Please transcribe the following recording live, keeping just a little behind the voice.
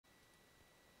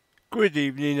Good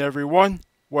evening, everyone.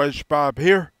 WedgeBob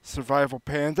here, Survival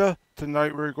Panda.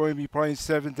 Tonight we're going to be playing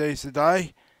 7 Days to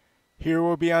Die. Here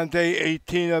we'll be on day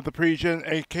 18 of the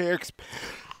PreGen8K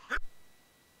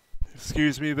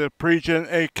the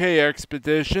PreGen8K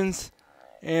expeditions.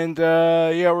 And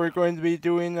yeah, we're going to be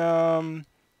doing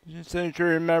just to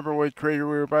remember what trader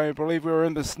we were by. I believe we were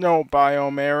in the snow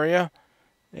biome area.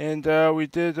 And we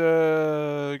did get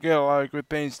a lot of good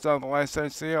things done the last time.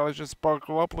 So yeah, let's just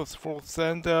buckle up. Let's full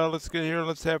send. Let's get here.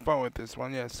 Let's have fun with this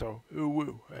one. Yeah, so ooh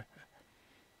woo.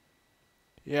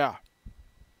 Yeah.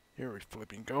 Here we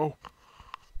flipping go.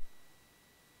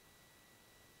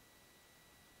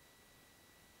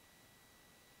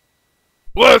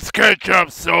 Let's catch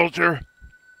up, soldier.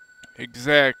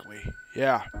 Exactly.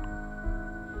 Yeah.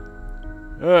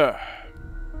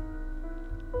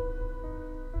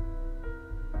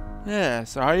 Yeah,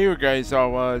 so how you guys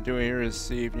all doing here this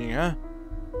evening, huh?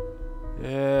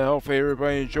 Yeah, hopefully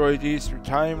everybody enjoyed Easter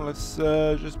time. Let's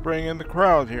just bring in the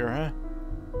crowd here, huh?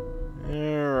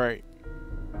 Alright.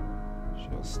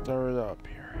 She'll start up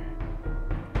here.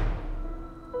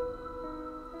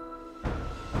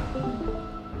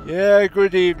 Yeah,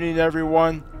 good evening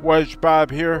everyone.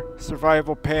 WedgeBob here,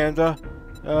 Survival Panda.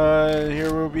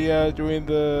 Here we'll be doing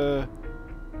the...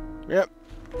 Yep.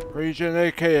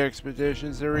 PreGen8K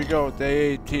expeditions. There we go.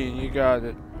 Day 18. You got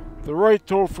it. The right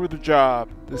tool for the job.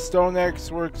 The stone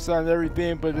axe works on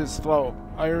everything but is slow.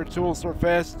 Iron tools are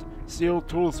fast. Steel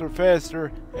tools are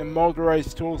faster. And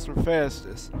motorized tools are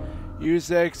fastest.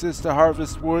 Use axes to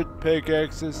harvest wood.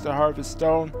 Pickaxes to harvest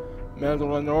stone.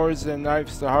 Metal and ores and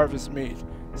knives to harvest meat.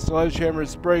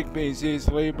 Sledgehammers break things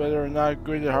easily but are not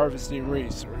good at harvesting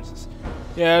resources.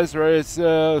 Yeah, that's right. It's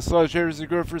sledgehammers are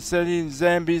good for sending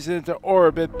zombies into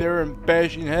orbit there and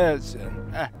bashing heads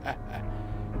in.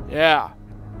 Yeah.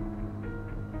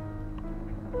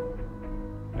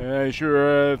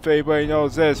 Sure, if anybody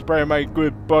knows that, it's probably my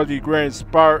good buddy Grand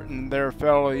Spartan there,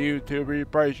 fellow YouTuber. You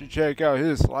probably should check out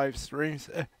his live streams.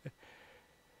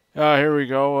 Here we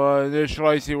go.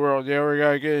 Initialize the world. Yeah, we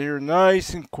gotta get here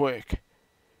nice and quick.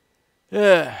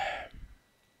 Yeah.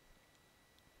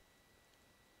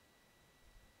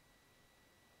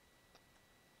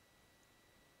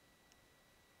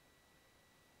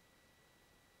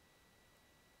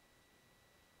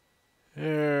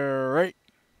 Alright.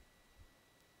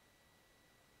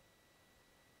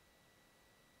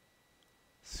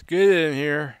 Let's get in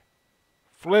here.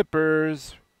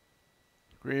 Flippers.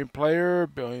 Green player.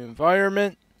 Building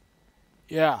environment.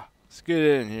 Yeah. Let's get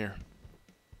in here.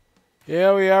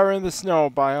 Yeah, we are in the snow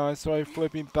biome. That's what I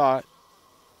flipping thought.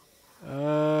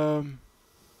 Oh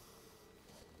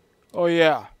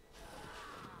yeah.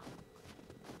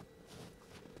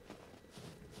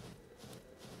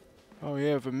 Oh, you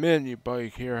have a mini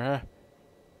bike here, huh?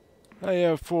 I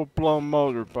have a full-blown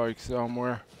motorbike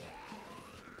somewhere.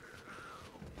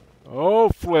 Oh,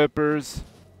 flippers.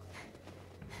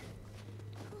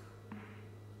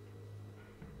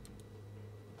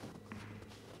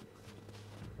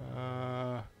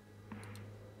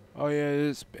 Oh yeah, it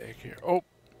is back here. Oh.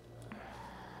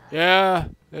 Yeah,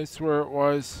 that's where it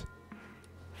was.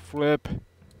 Flip.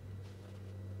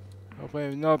 Hope I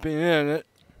have nothing in it.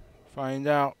 Find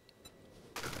out.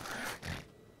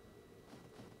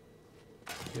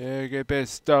 Yeah, get that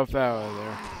stuff out of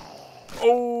there.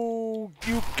 Oh,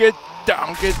 you get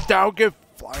down, get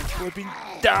flying, flipping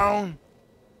down.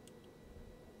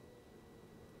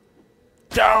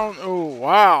 Down. Oh,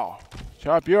 wow.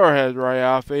 Chop your head right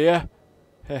off of you.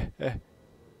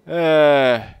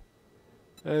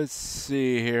 Let's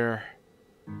see here.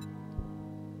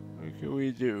 What can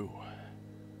we do?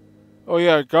 Oh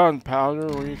yeah, gunpowder.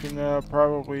 We can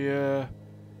probably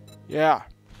yeah,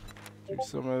 do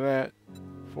some of that.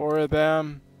 4 of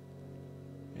them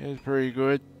is pretty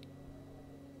good.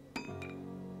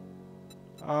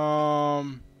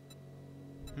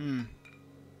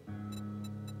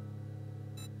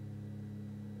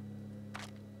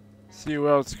 See what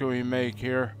else can we make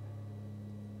here.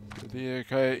 So the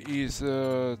kind of ease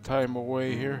time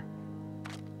away here.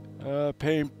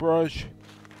 Paintbrush.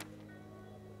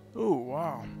 Oh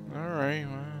wow! All right,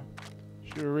 well,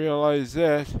 should realize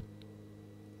that.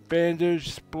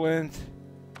 Bandage, splint.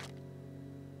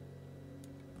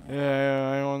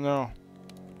 Yeah, I don't know.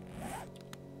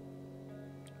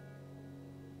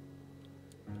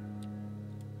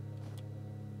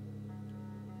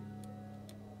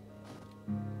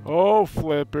 Oh,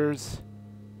 flippers.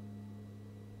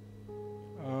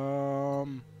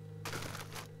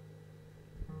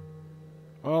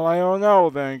 Well, I don't know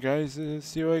then, guys. Let's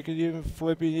see what I can even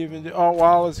flip it even do. Oh,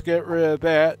 wow, let's get rid of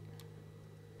that.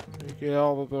 Get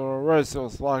all of the rest of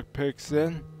those lockpicks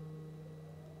in.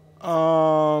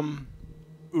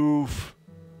 Oof.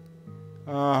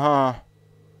 Uh-huh.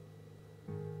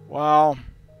 Well,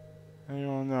 I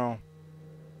don't know.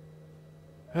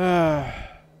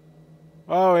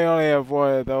 Well, we only have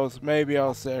one of those. Maybe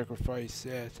I'll sacrifice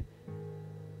that.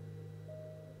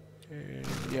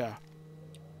 Yeah.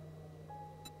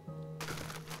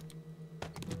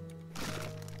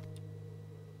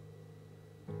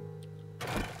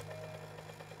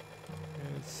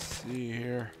 Let's see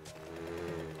here.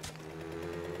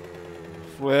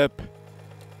 Flip.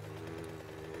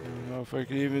 I don't know if I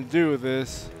can even do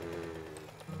this.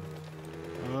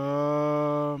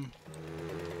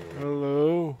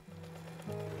 Hello?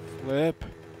 Flip?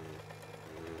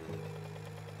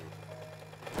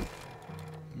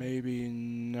 Maybe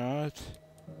not.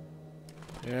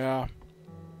 Yeah.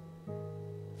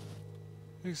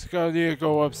 Looks like I need to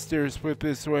go upstairs, put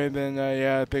this way, then,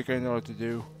 yeah, I think I know what to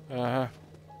do. Uh-huh.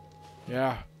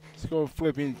 Yeah. Let's go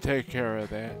flipping take care of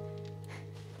that.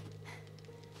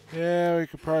 Yeah, we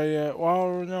could probably,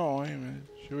 well, no, wait a minute.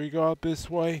 Should we go out this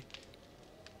way?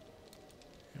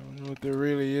 I don't know what there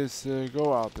really is to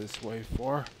go out this way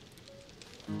for.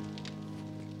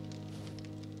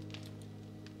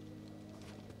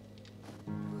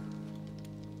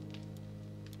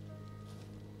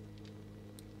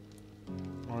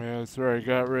 Oh yeah, that's right, I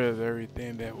got rid of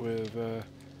everything that would have,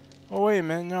 oh wait a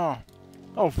minute, no.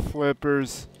 Oh,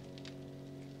 flippers.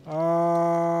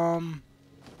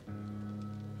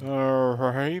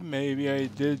 Alright, maybe I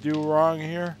did do wrong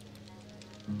here.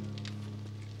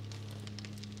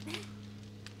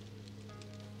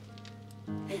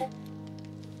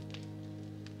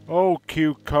 Oh,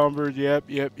 cucumber, yep.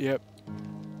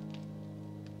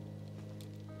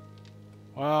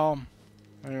 Well,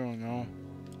 I don't know.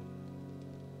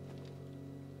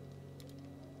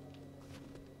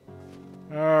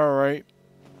 Alright.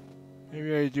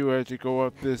 Maybe I do have to go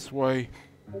up this way.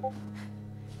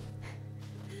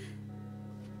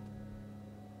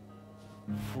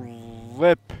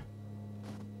 Flip.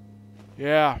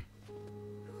 Yeah.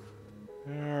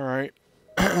 Alright.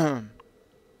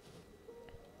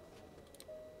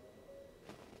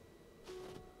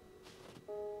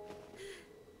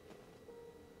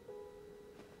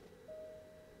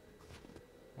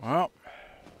 Well,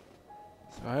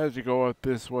 so I had to go up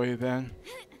this way then.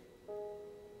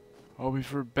 Hoping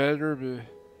for better, but,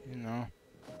 you know.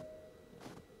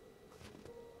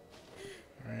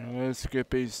 Alright, let's get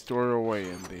these stored away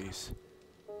in these.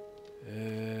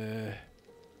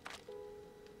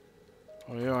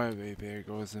 Oh, you don't have anything that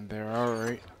goes in there,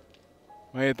 alright.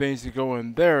 Might have things to go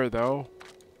in there, though.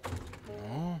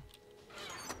 Oh.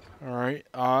 Alright,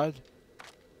 odd.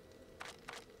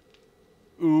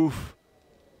 Oof.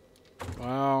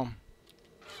 Wow.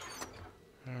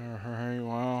 Alright,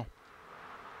 wow.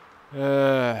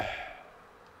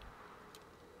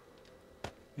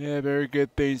 Yeah, better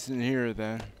get things in here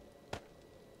then.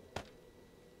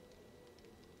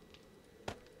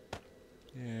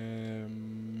 Yeah,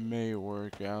 may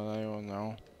work out, I don't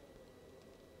know.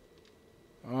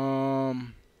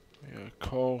 Yeah,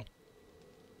 coal.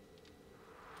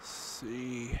 Let's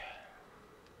see.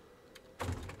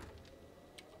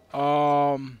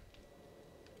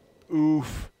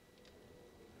 Oof.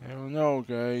 I don't know,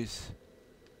 guys.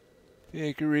 Think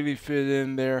I could really fit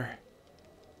in there.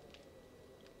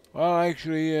 Well,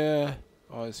 actually,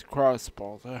 oh, it's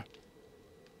crossbow there.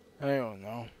 I don't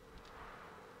know.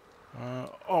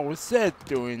 Oh, what's that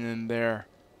doing in there?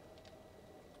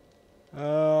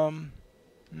 I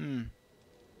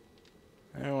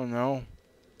don't know.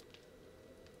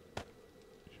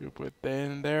 Should put that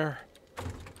in there.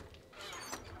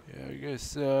 Yeah, I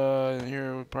guess, in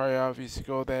here would probably obviously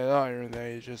go that iron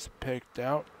that you just picked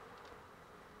out.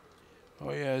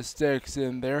 Oh yeah, stacks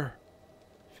in there.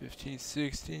 15,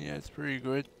 16, yeah, that's pretty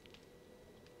good.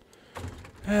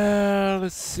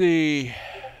 Let's see.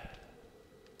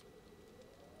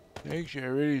 Actually, I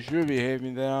really should be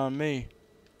having that on me.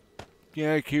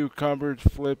 Yeah, cucumbers,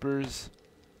 flippers.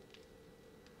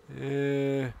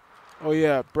 Oh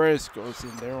yeah, brass goes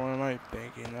in there. What am I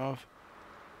thinking of?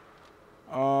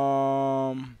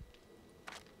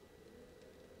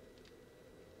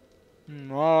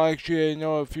 Well, actually, I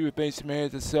know a few things I may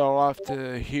have to sell off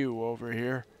to Hugh over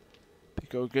here. To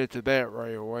go get to that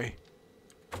right away.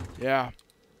 Yeah.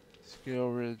 Let's get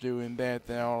over to doing that,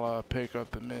 then I'll pick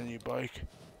up the mini bike.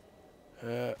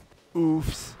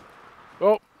 Oofs.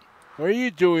 Oh, what are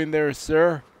you doing there,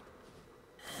 sir?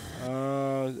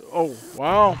 Oh,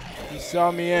 wow. You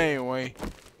saw me anyway.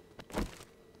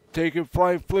 Taking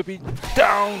flight, flipping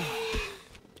down.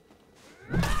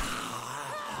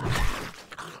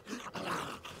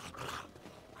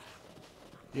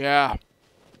 Yeah.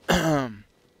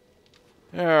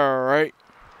 Alright.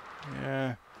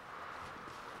 Yeah.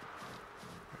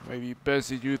 Maybe best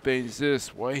to do things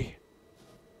this way.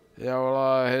 Yeah,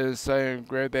 I'll head aside and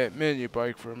grab that mini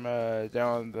bike from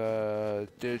down the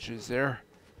ditches there.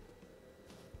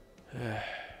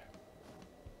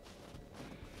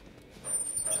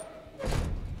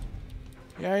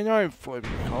 Yeah, I know I'm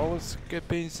flipping. Let's get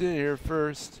things in here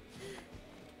first.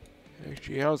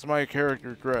 Actually, how's my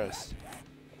character dressed?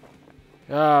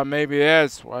 Maybe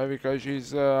that's why, because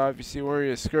she's obviously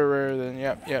wearing a skirt rather than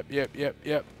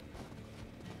yep.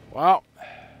 Wow.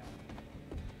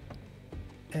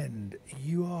 And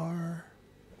you are?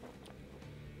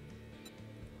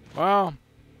 Well,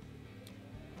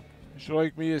 would you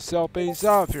like me to sell things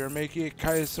off here, make you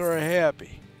kind of sort of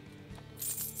happy?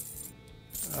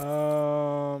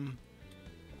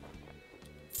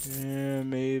 Yeah,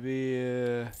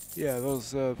 maybe, yeah,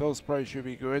 those probably should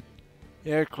be good.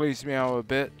 Yeah, it cleans me out a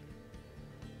bit.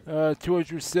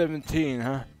 217,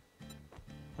 huh?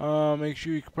 Make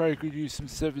sure you probably could use some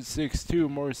 762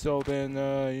 more so than,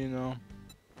 you know.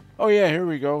 Oh yeah, here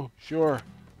we go. Sure.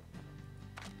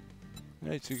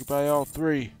 Nice, you can buy all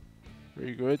three.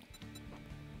 Very good.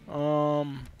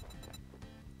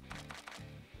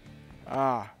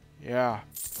 Yeah.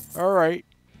 Alright.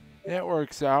 That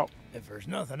works out. If there's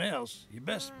nothing else, you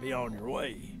best be on your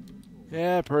way.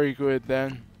 Yeah, pretty good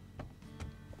then.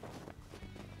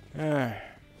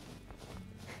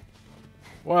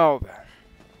 Well then.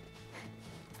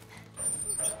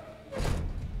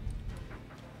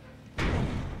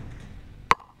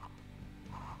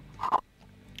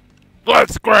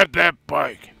 Let's grab that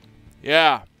bike.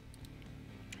 Yeah.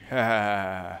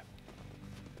 That's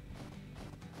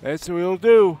what we'll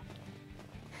do.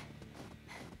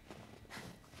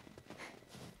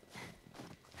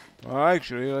 Well,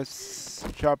 actually, let's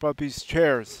chop up these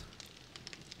chairs.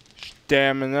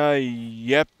 Stamina,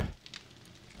 yep.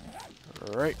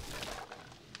 Alright.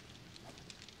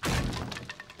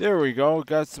 There we go.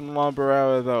 Got some lumber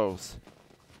out of those.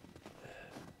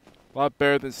 A lot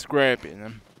better than scrapping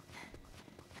them.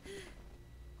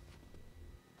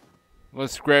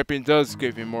 Unless scrapping does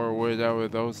give you more wood out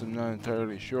of those, I'm not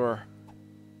entirely sure.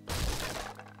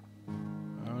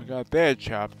 I got that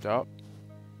chopped up.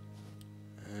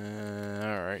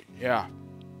 Alright, yeah.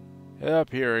 Head up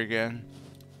here again.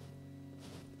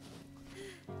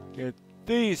 Get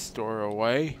these stored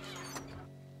away.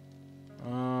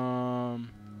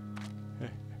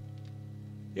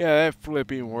 Yeah, that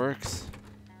flipping works.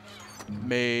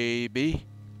 Maybe.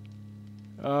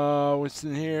 What's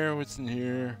in here? What's in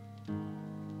here?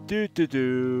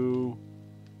 Steel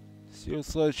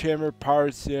sledgehammer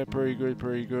parts, yeah, pretty good,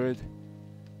 pretty good.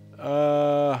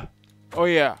 Oh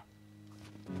yeah.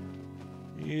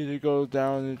 You need to go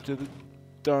down into the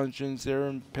dungeons there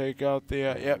and pick out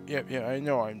the, yep, I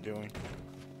know what I'm doing.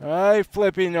 I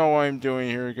flipping know what I'm doing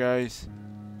here, guys.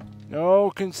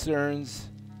 No concerns.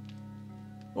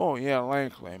 Oh yeah,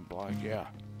 land claim block, yeah.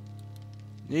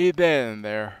 Need that in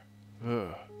there.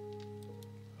 Ugh.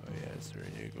 Oh yeah, so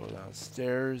we need to go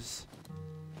downstairs.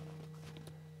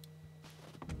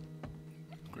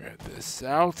 Grab this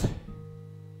out.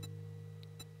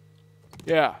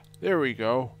 Yeah, there we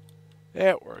go.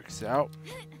 That works out.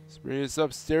 Let's bring this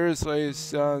upstairs, lay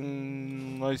this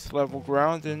on nice level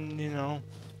ground, and you know.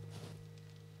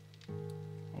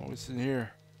 Oh, what's in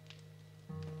here?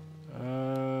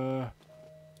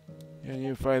 Yeah,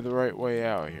 you find the right way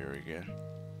out here again.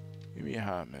 Give me a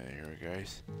hot minute here,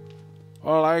 guys.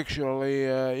 Well, actually,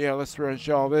 yeah, let's wrench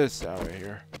all this out of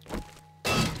here.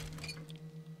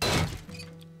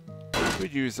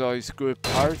 Could use all these good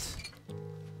parts.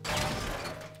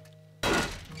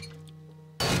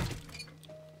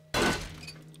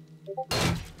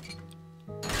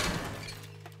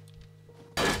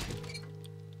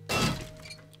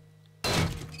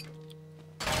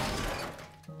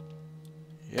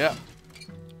 Yep.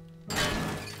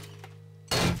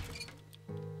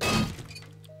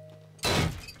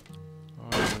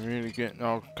 I'm really getting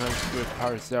all kinds of good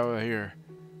parts out of here.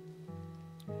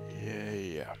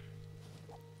 Yeah.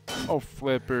 Oh,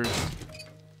 flippers.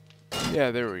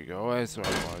 Yeah, there we go. That's what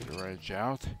I wanted to wrench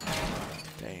out.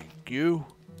 Thank you.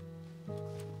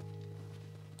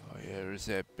 Oh yeah, there's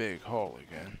that big hole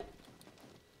again.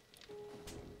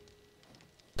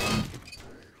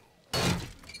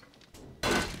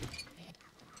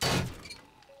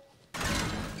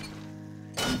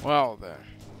 Well then.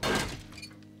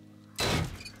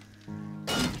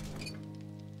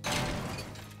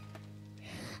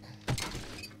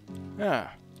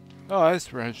 Yeah. Oh, that's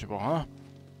wrenchable, huh?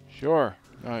 Sure.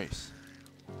 Nice.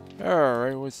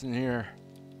 Alright, what's in here?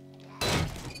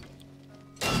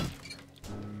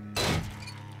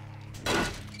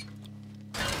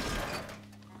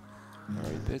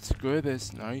 that's good.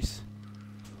 That's nice.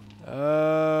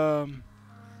 I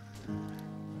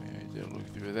didn't look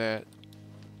through that.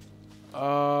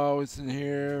 Oh, what's in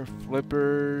here?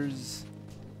 Flippers.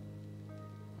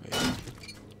 Wait.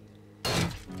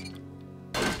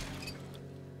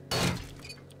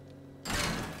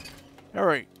 All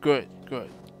right, good, good.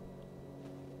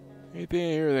 Anything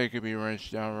in here that could be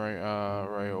wrenched down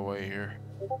right away here?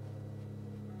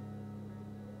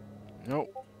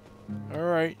 Nope. All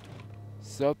right.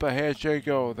 So up the hatch I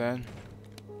go then.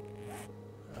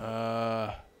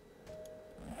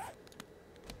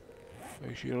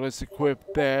 Actually, let's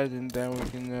equip that, and then we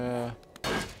can.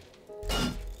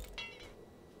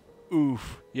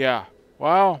 Oof. Yeah.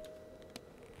 Well,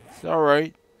 it's all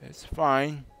right. It's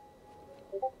fine.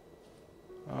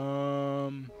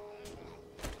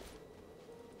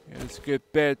 Yeah, let's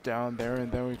get that down there,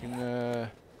 and then we can.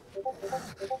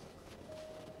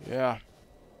 Yeah.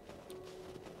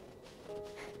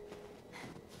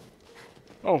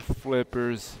 Oh,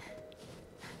 flippers.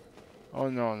 Oh,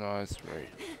 no, that's right.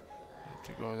 Have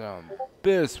to go down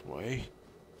this way.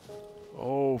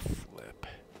 Oh, flip.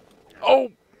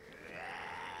 Oh!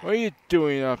 What are you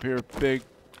doing up here, big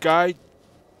guy?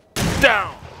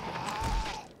 Down!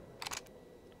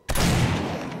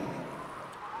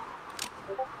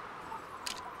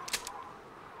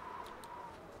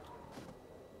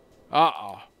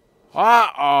 Uh-oh.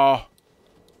 Uh-oh.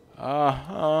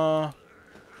 Uh-huh.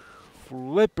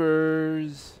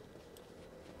 Flippers.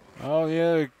 Oh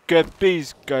yeah, get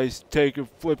these guys taken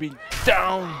flipping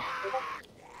down.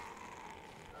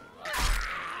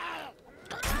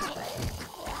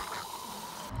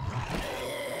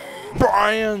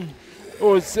 Brian.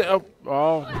 Oh, it's up.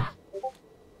 Oh.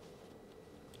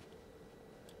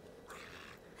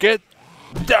 Get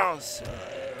down, sir.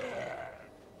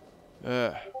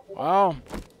 Wow.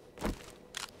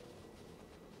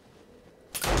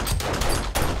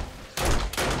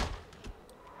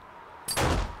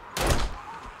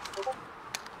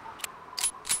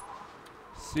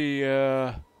 See,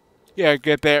 yeah,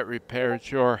 get that repaired,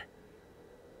 sure.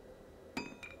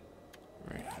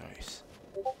 Very nice.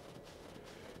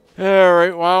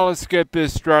 Alright, well, let's get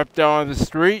this dropped down the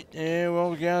street, and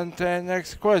we'll get on to that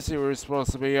next quest that we're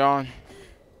supposed to be on.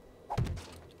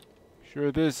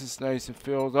 Sure, this is nice and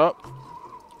filled up.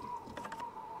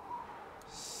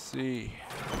 Let's see.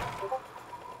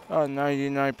 Oh,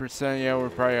 99%, yeah, we're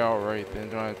probably alright then.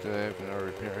 Don't have to have no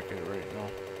repair kit right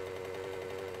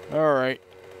now. Alright.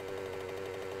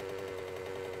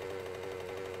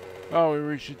 Oh, we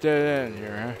reached a dead end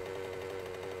here, huh?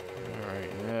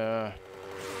 Alright,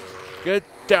 get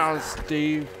down,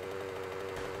 Steve.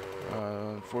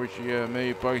 Unfortunately,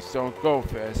 many bikes don't go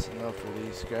fast enough for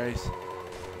these guys.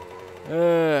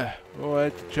 We'll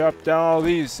have to chop down all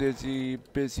these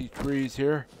busy trees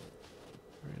here.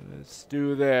 Right, let's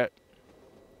do that.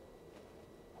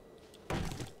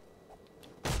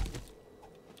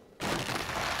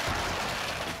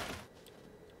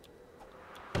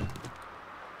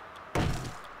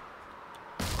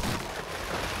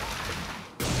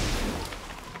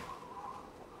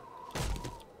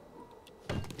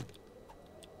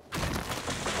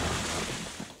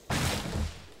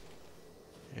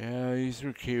 Yeah, these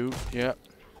are cute. Yep.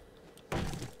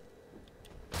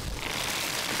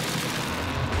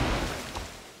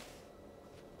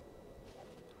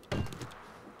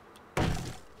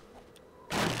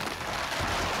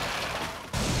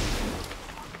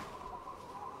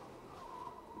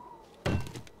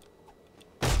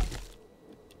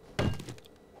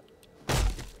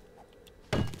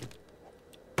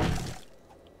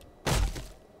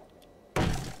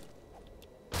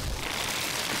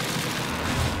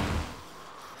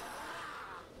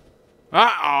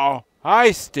 Uh-oh.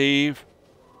 Hi, Steve.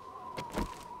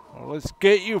 Well, let's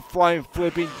get you flying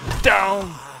flipping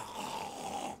down.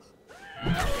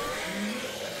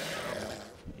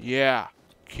 Yeah,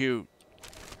 cute.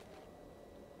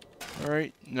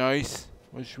 Alright, nice.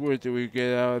 Which wood do we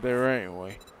get out of there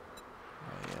anyway?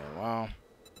 Oh, yeah,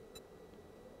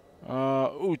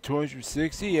 wow. Ooh,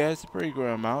 260? Yeah, that's a pretty good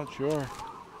amount, sure.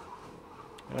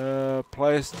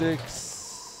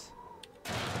 Plastics.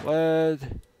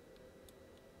 Lead.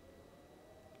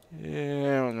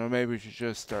 Yeah, I don't know. Maybe we should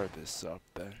just start this up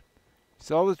then.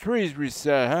 So all the trees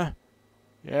reset, huh?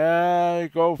 Yeah,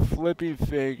 go flippy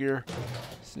figure.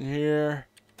 It's in here.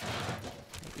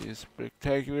 Be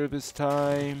spectacular this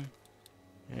time.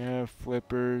 Yeah,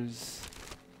 flippers.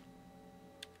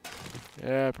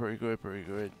 Yeah, pretty good, pretty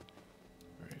good.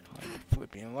 Alright, climb the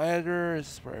flipping ladder.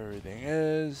 This is where everything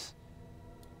is.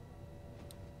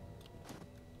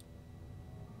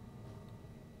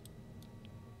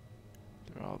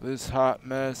 All this hot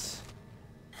mess.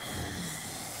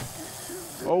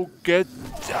 Oh, get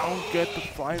down. Get the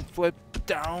flying flip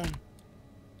down.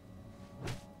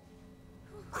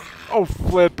 Oh,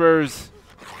 flippers.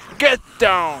 Get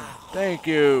down. Thank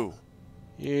you.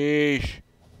 Yeesh.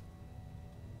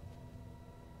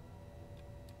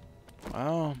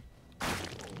 Wow.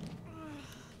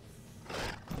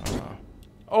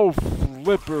 Oh,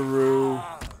 flipperoo.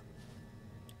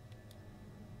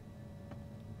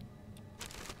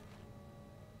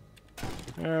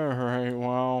 Alright,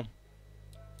 well.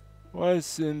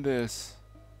 What's in this?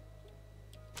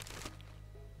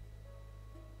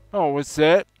 Oh, what's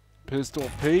that?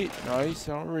 Pistol Pete. Nice,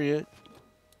 I'll read it.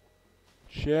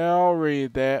 Shall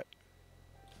read that.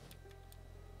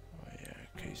 Oh yeah,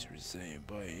 in case there's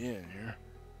anybody in here.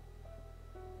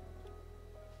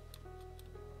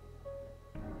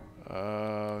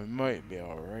 It might be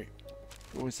alright.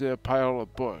 What's that pile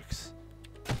of books?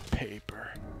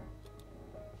 Paper.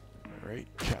 Alright,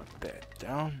 chop that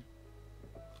down.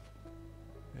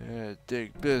 Yeah,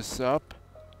 dig this up.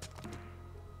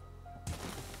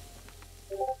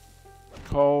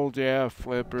 Cold, yeah,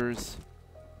 flippers.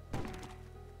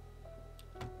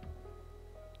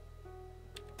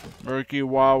 Murky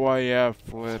Wawa, yeah,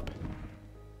 flip.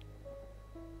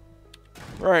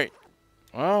 Right.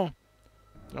 Well,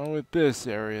 done with this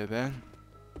area then.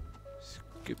 Let's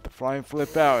get the flying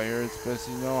flip out here as best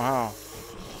you know how.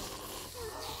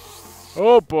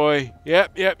 Oh boy.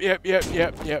 Yep.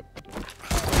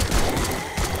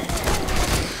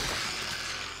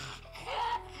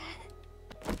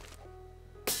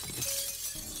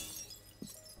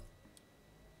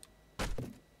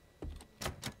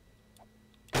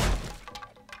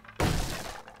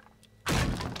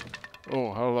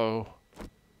 Oh, hello.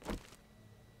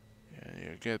 Yeah,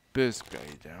 you get this guy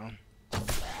down.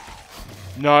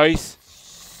 Nice.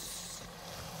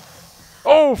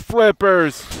 Oh,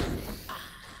 flippers.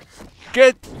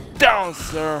 Get down,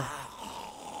 sir.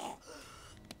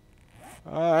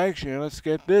 Actually, let's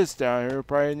get this down here.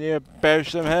 Probably need to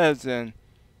bash some heads in.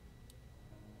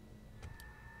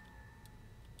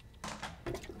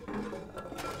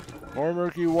 More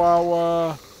Murky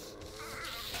Wawa.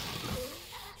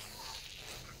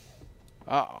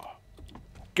 Uh-oh.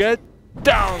 Get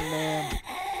down, man.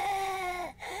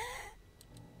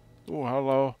 Oh,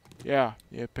 hello. Yeah,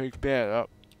 pick that up.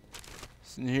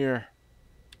 It's in here.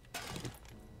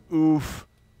 Oof.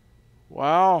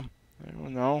 Wow. I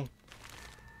don't know.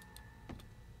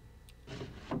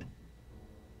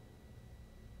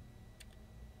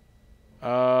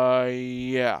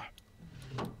 Yeah.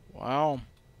 Wow.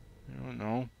 I don't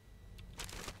know.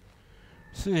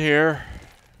 It's in here.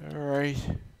 Alright.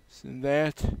 It's in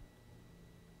that.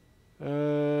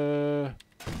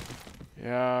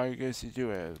 Yeah, I guess you do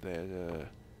have that.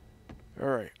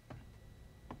 Alright.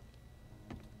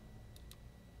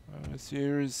 Let's see,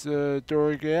 there's a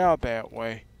door to get out that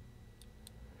way.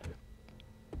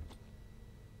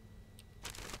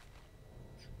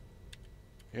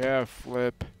 Yeah,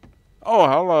 flip. Oh,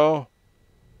 hello.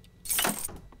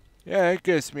 Yeah, that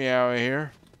gets me out of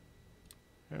here.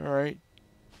 Alright.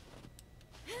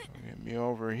 Get me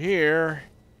over here.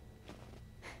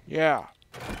 Yeah.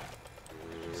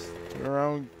 Just turn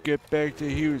around and get back to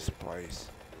Hugh's place.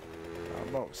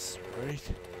 Almost,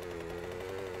 right?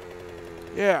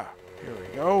 Yeah, here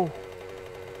we go.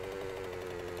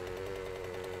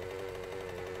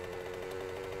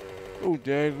 Oh,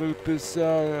 did I loot this,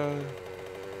 that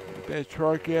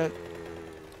truck yet?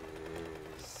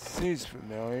 Seems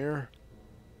familiar.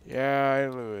 Yeah, I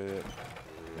looted it.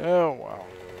 Oh, wow.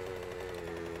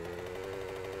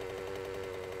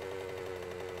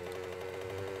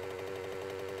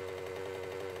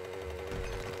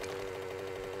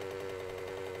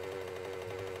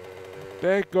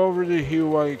 Back over to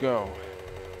Hugh I go.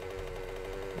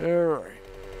 Alright.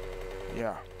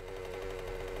 Yeah.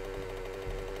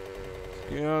 Let's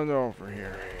get on over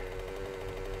here.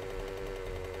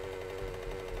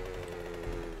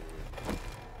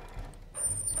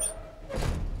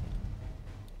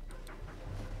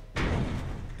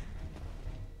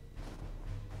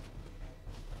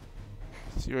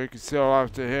 See what I can sell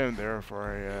off to him there for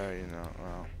I, you know,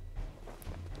 well.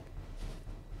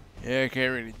 Yeah, I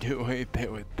can't really do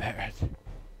anything with that.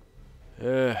 I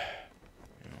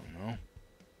don't know.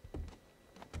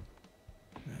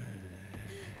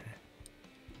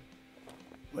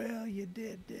 Well, you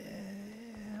did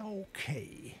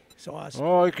okay. So I.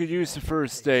 Oh, I could use the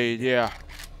first aid, yeah.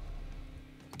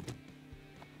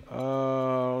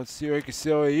 Let's see what I can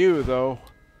sell to you, though.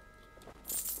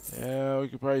 Yeah, we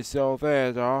could probably sell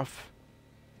that off.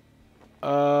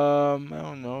 I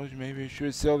don't know. Maybe I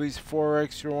should sell these 4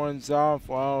 extra ones off.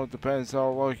 Well, it depends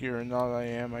how lucky or not I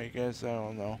am, I guess. I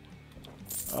don't know.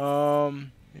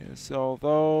 Yeah, sell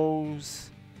those.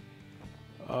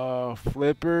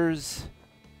 Flippers.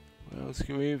 What else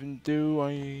can we even do?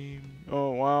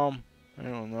 Oh, wow. I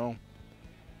don't know.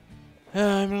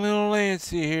 I'm a little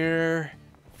antsy here.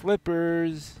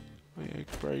 Flippers. I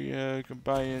could probably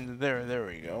combine into there. There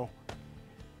we go.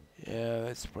 Yeah,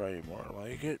 that's probably more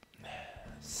like it.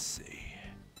 Let's see.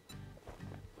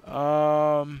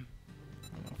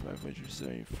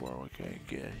 574. What can I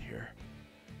get here?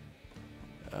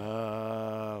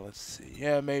 Let's see.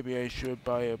 Yeah, maybe I should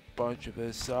buy a bunch of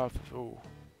this stuff. Oh,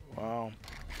 wow.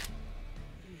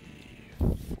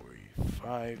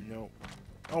 45. No.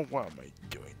 Oh, what am I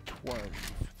doing?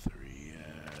 23.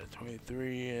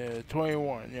 23.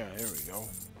 21. Yeah, there we go.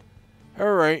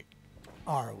 All right.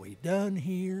 Are we done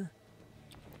here?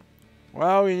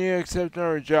 Well, we need to accept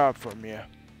another job from you.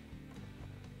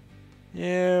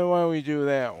 Yeah, why don't we do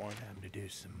that one? Time to do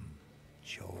some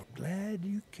chore. Glad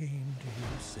you came to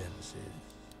your senses.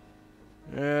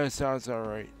 Yeah, sounds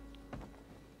alright.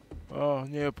 Well,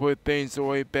 need to put things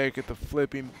away back at the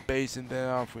flipping base and then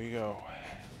off we go.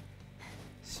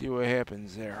 See what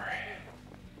happens there.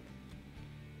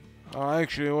 Oh,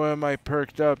 actually, what am I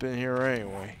perked up in here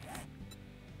anyway?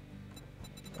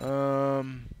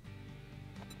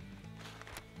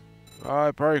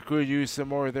 I probably could use some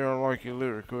more of their unlucky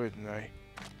looter, couldn't I?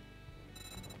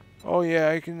 Oh yeah,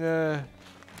 I can, oh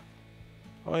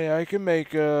yeah, I can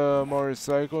make a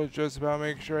motorcycle. Just about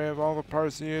make sure I have all the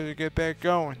parts needed to get back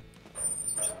going.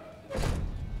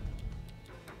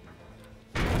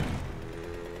 Have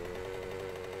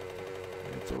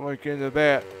to look into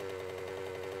that.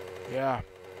 Yeah.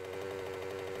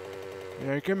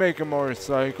 Yeah, I can make a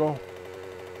motorcycle.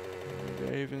 Do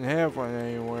I even have one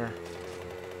anywhere?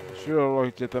 Should have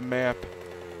looked at the map.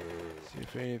 See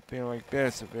if anything like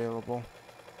that's available.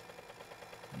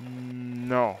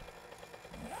 No.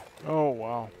 Oh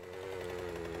wow.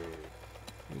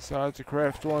 Guess I'll have to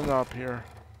craft one up here.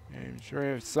 I'm sure I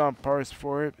have some parts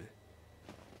for it.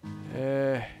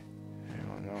 I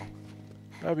don't know.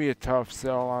 That'll be a tough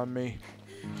sell on me.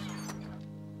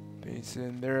 Things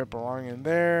in there belong in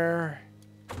there.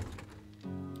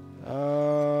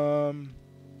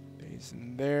 Things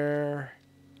in there.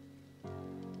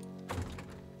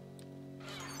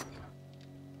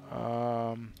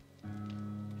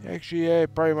 Actually, yeah, I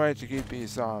probably might have to keep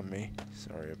these on me.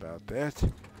 Sorry about that.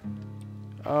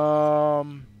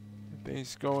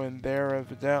 Things go in there,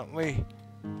 evidently.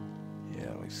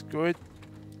 Yeah, looks good.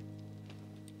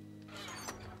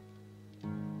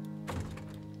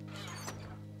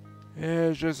 Yeah,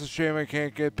 it's just a shame I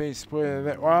can't get things put in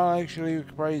that. Well, actually, we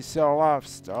could probably sell off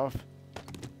stuff.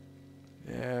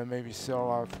 Yeah, maybe sell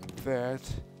off that.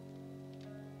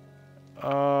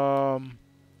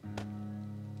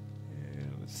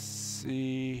 Let's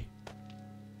see.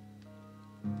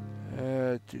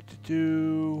 What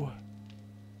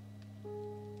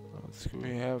else can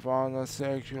we have on us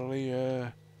actually?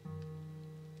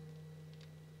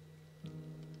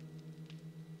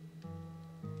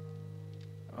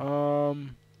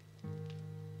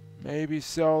 Maybe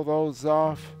sell those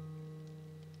off.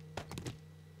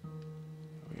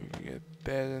 We can get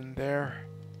that in there.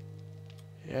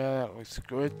 Yeah, that looks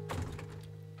good.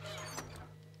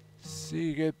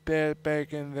 See, get that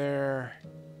back in there.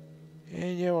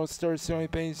 And yeah, we'll start selling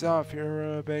things off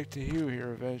here, back to Hugh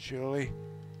here eventually.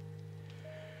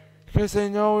 Because I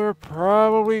know we're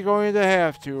probably going to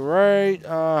have to, right?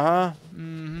 Uh-huh.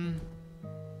 Mm-hmm.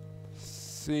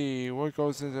 See, what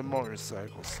goes into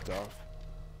motorcycle stuff?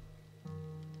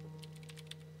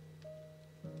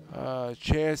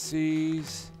 Chassis.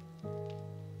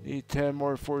 Need 10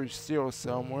 more forged steel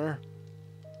somewhere.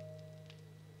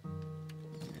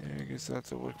 Yeah, I guess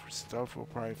that's a look for stuff. We'll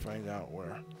probably find out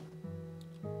where.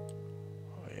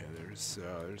 Oh yeah, there's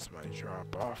my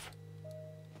drop off.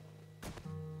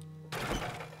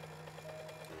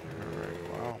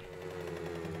 Alright, wow.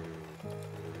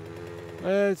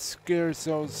 Let's get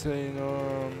ourselves saying,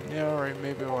 yeah, alright,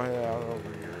 maybe we'll head out over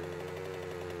here.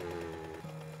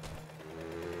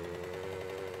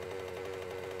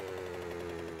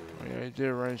 Oh yeah, I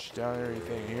did wrench down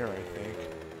everything here, I think.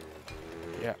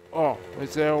 Yeah. Oh,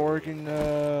 is that working? Give me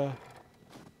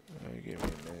a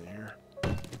minute here.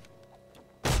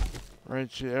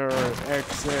 Wrench or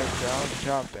X that down,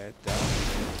 chop that down.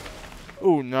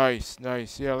 Oh, nice,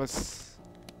 nice. Yeah, let's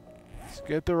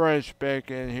get the wrench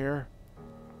back in here.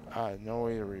 No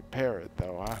way to repair it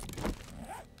though, huh?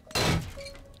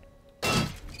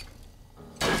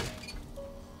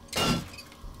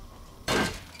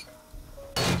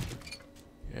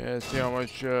 Yeah, see how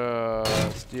much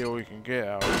steel we can get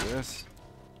out of this.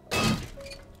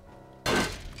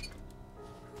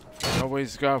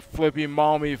 Nobody's got flippy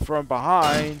mommy from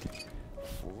behind.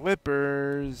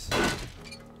 Flippers.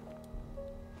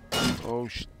 Oh,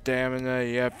 stamina.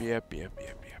 Yep.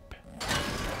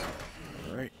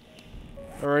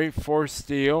 Alright, 4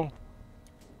 steel.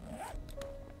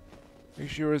 Make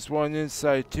sure there's one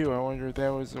inside too. I wonder if that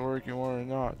was the working one or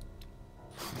not.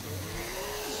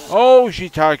 Oh,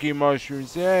 shiitake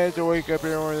mushrooms. Yeah, I had to wake up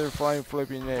here when they're flying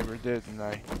flippy neighbor, didn't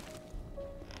I?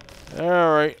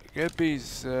 Alright, get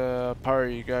these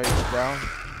party guys down.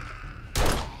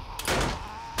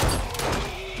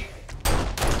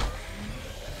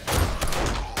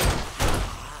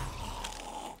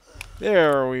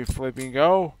 There we flipping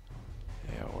go.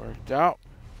 Yeah, it worked out.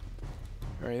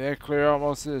 Alright, that cleared out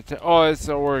most of the oh, it's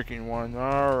a working one.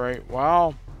 Alright,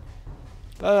 well.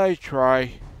 Thought I'd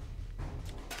try.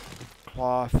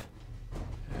 Cloth.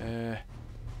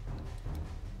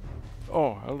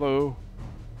 Oh, hello.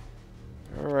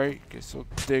 Alright, guess we'll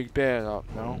dig that up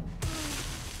now.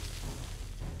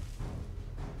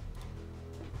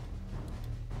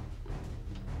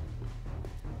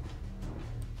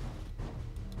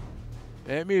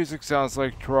 That music sounds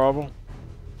like trouble.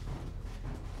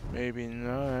 Maybe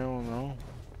not, I don't know.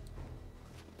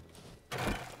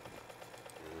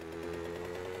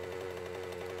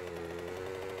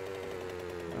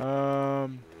 Oh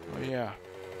yeah.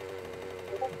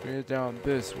 Get down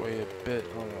this way a bit.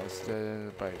 Oh no, it's dead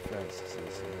ended by fences, isn't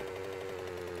it?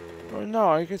 Oh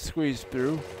no, I can squeeze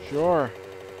through. Sure.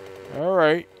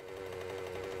 Alright.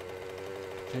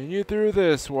 Continue through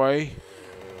this way.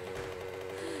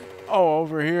 Oh,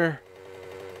 over here.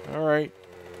 Alright.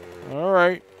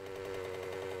 Alright.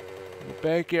 Get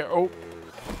back here. Oh.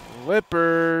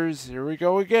 Flippers. Here we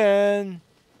go again.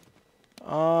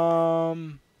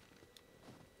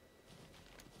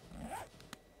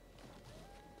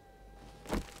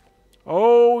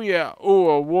 Oh, yeah. Oh,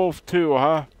 a wolf too,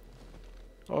 huh?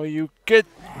 Oh, you get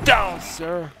down,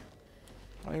 sir.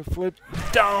 I flip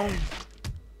down.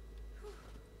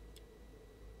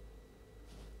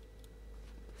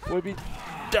 Flippy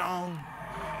down.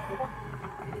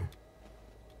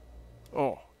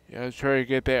 Oh, yeah, let's try to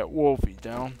get that wolfie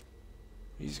down.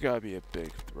 He's got to be a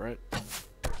big threat.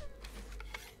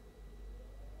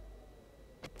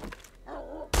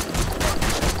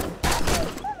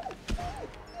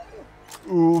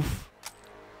 Oof.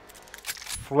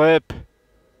 Flip.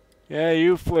 Yeah,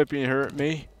 you flipping hurt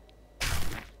me.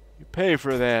 You pay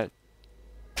for that.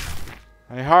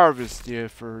 I harvest you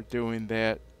for doing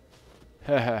that.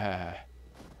 Ha ha ha.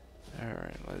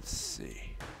 Alright, let's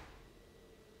see.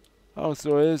 Oh,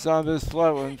 so it is on this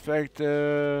level. In fact,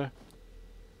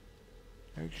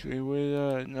 actually,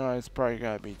 no, it's probably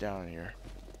gotta be down here.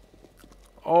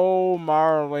 Oh,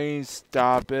 Marlene,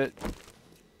 stop it.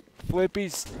 Flippy,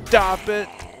 stop it.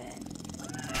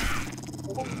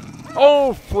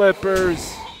 Oh,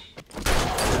 flippers.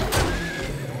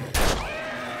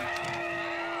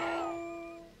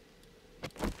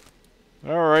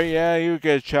 Alright, yeah, you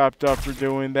get chopped up for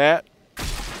doing that.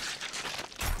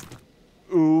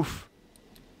 Oof.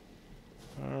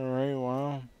 Alright,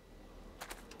 wow.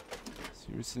 Let's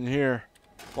see what's in here.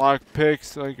 Lock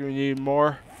picks, like we need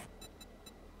more.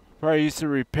 Probably use the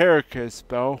repair kits,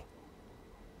 though.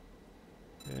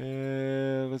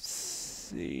 Let's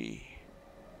see.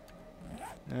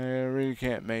 I really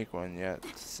can't make one yet.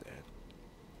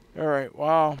 Alright,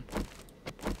 wow.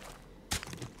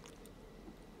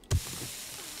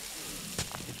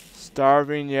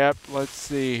 Starving, yep. Let's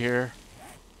see here.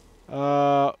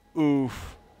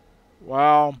 Oof.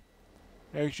 Wow.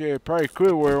 Actually, I probably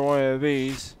could wear one of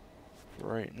these for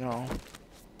right now.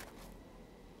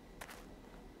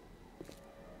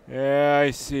 Yeah,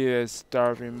 I see that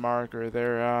starving marker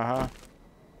there, uh-huh.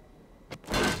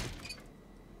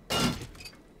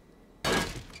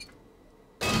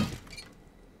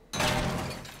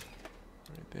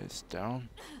 Write this down.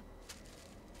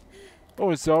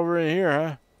 Oh, it's over in here,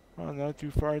 huh? Oh, not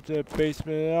too far into the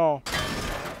basement at all.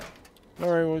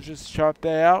 Alright, we'll just chop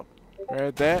that out.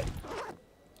 Grab that.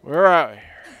 We're out here.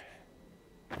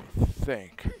 I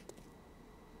think.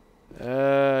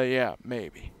 Yeah,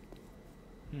 maybe.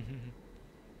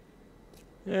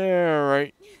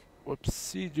 Alright.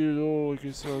 Whoopsie doodle. I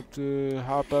guess I'll have to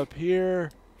hop up here.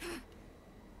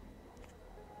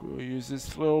 We'll use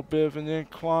this little bit of an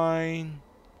incline.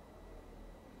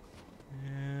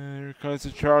 And here comes the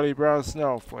Charlie Brown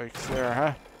snowflakes there,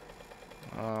 huh?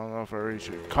 I don't know if I really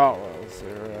should call those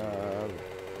there.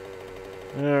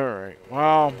 Alright,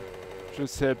 well,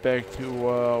 just head back to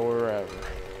wherever.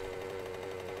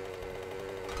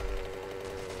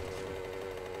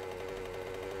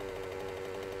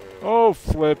 Oh,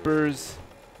 flippers.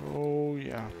 Oh,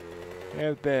 yeah.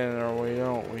 Have that in our way,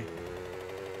 don't we?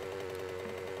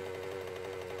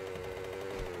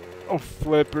 Oh,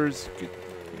 flippers. Get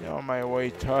out of my way,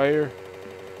 tire.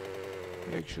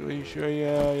 Actually, show you.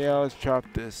 Yeah, let's chop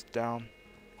this down.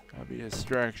 That'll be a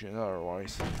distraction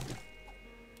otherwise.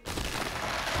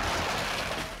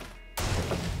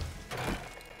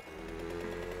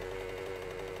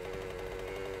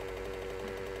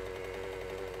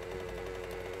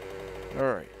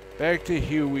 Alright, back to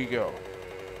Hugh we go.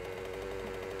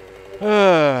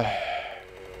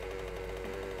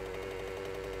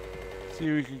 See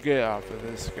what we can get off of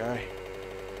this guy.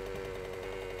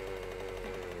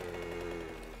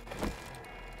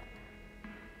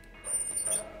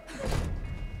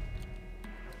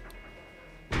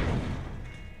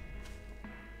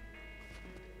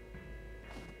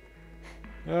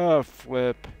 Oh,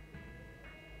 flip.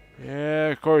 Yeah,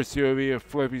 of course you'll be a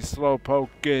flippy slowpoke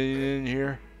getting in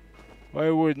here. Why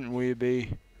wouldn't we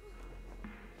be?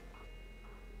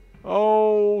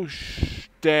 Oh,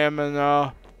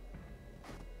 stamina.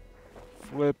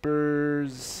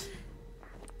 Flippers.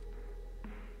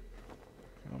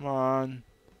 Come on.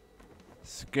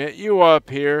 Let's get you up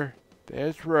here.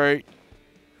 That's right.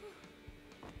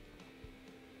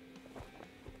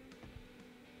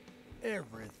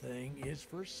 Everything is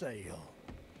for sale.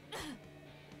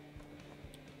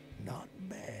 Not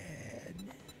bad,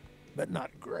 but not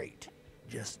great.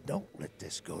 Just don't let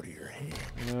this go to your head.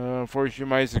 Unfortunately,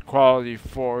 mine's a quality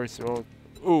 4, so...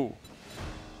 Ooh.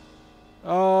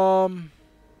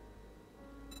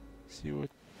 See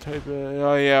what type of...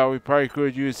 Oh, yeah, we probably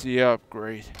could use the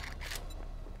upgrade.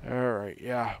 Alright,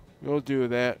 yeah. We'll do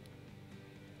that.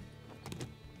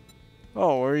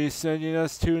 Oh, where are you sending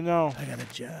us to now? I got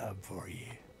a job for you.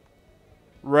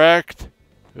 Wrecked?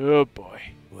 Oh, boy.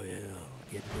 Well,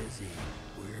 get busy.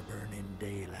 We're burning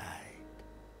daylight.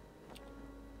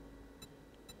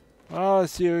 Well,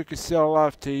 let's see if we can sell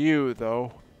off to you,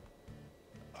 though.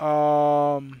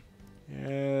 Yeah,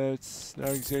 it's not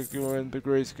exactly in the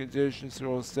greatest condition, so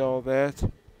we'll sell that.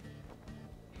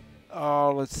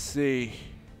 Let's see.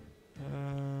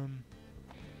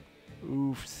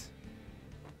 Oofs.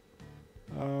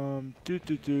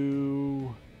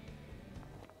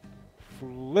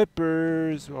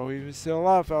 Flippers. Well, we even sell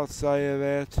off outside of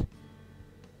that.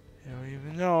 I don't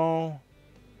even know.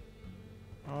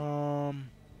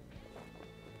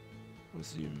 Let's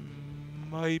see.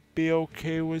 Might be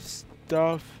okay with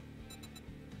stuff.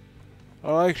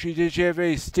 Oh, actually, did you have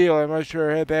any steel? I'm not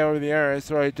sure I had that over the iron,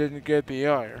 so I didn't get the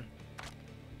iron.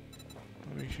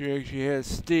 Make sure you actually had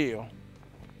steel.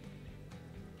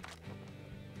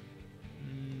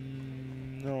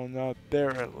 No, not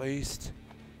there at least.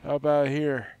 How about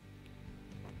here?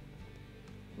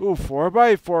 Ooh,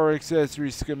 4x4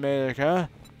 accessory schematic, huh?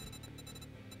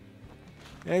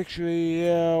 Actually,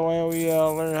 yeah, why don't we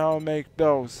learn how to make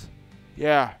those?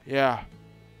 Yeah.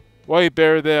 Way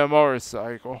better than a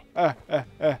motorcycle.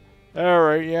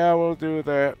 Alright, yeah, we'll do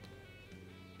that.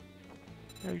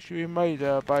 Actually, we might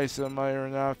buy some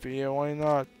iron off of you. Why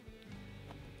not?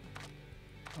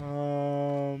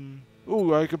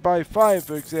 Ooh, I could buy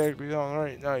 5 exactly.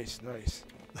 Alright, nice.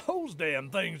 Those damn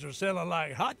things are selling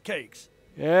like hotcakes.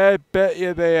 Yeah, I bet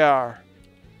you they are.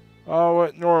 Oh,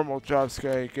 what normal jobs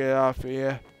can I get off of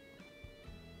you?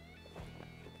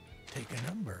 Take a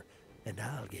number, and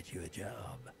I'll get you a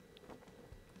job.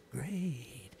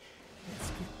 Great.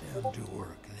 Let's get down to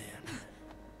work then.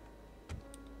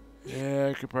 Yeah,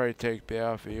 I could probably take that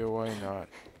off of you. Why not?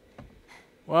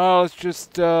 Well, let's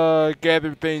just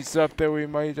gather things up that we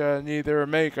might need to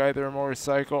make, either a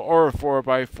motorcycle or a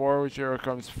 4x4, whichever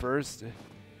comes first.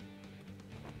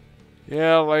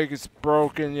 Yeah, like it's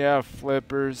broken. Yeah,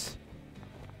 flippers.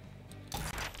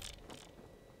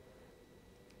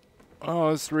 Oh,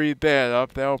 let's read that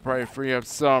up. That'll probably free up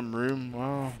some room.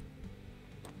 Well,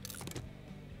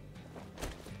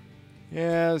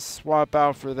 yeah, swap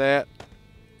out for that.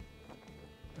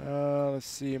 Let's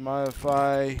see,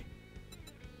 modify.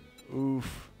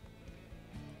 Oof.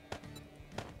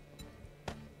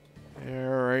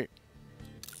 Alright.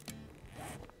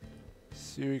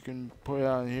 See what we can put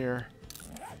on here.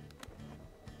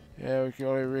 Yeah, we can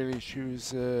only really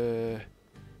choose, yeah,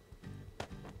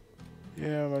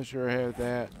 I'm not sure I have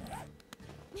that.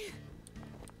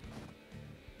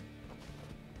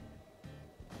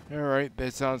 Alright,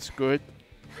 that sounds good.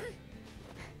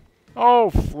 Oh,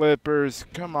 flippers,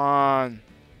 come on.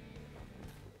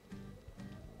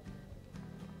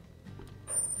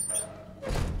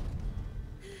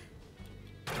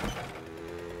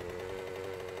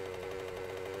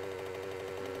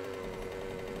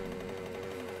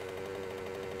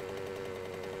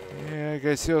 Yeah, I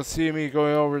guess you'll see me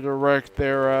going over the wreck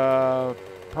there,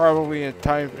 probably in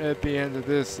time at the end of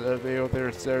this video.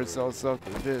 There's also to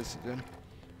visit him.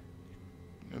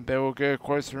 And then we'll get a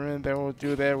question and then we'll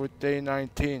do that with day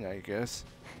 19, I guess.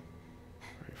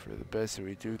 Pray for the best that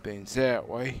we do things that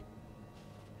way.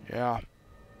 Yeah.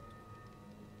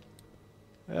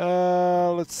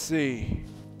 Let's see.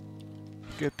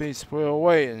 Get things put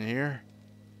away in here.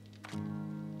 There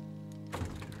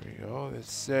we go,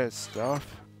 that's that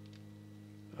stuff.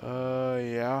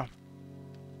 Yeah.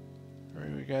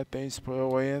 Alright, we got things put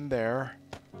away in there.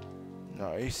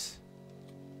 Nice.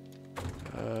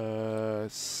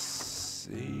 Let's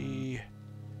see.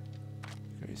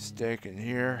 Can we stack in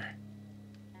here?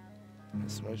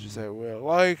 As much as I would have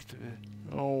liked.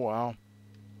 Oh wow.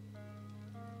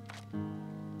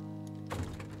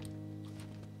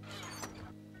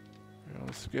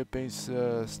 Let's get things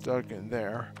stuck in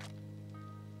there.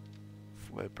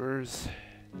 Flippers.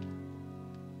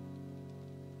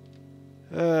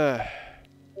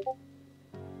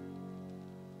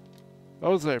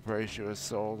 Those I probably should have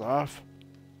sold off.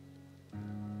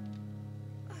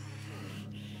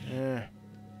 Yeah.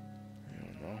 I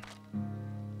don't know.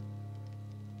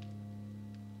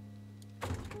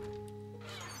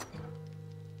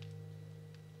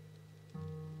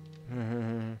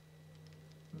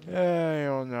 I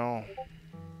don't know.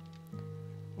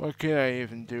 What can I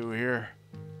even do here?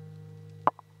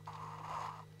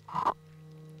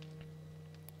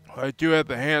 I do have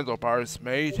the handlebars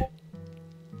made.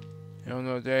 I don't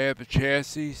know, do I have the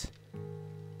chassis?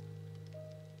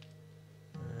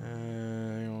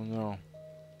 I don't know.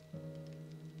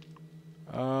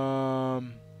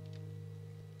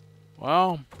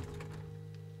 Well,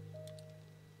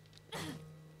 I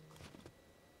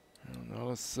don't know,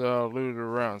 let's loot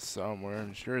around somewhere.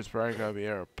 I'm sure it's probably gotta be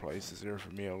other places here for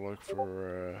me to look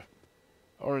for,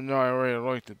 oh no, I already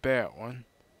looked at that one.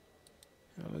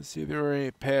 Now, let's see if there are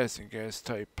any passing gas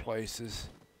type places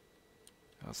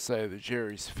outside of the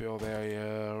Jerry's fill that I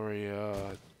already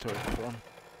took from.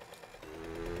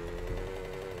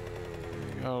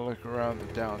 You gotta look around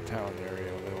the downtown area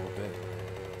a little bit.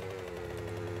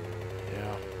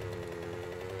 Yeah.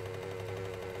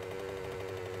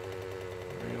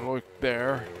 We look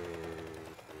there.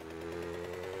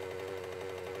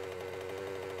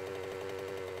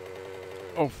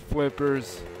 Oh,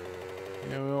 flippers.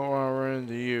 Yeah, we don't want to run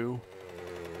into you.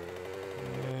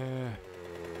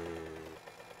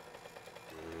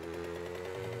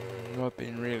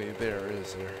 Nothing really there,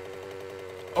 is there?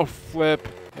 Oh, flip.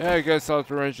 Yeah, I guess I'll have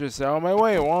to wrench this out of my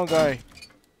way, won't I?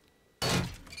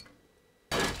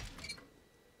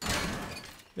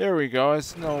 There we go.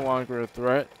 It's no longer a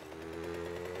threat.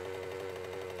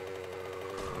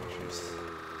 Just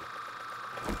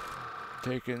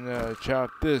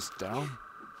chop this down.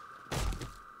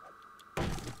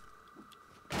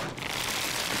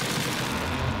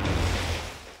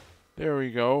 There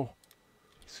we go.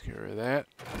 Takes care of that.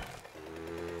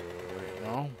 Right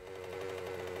now.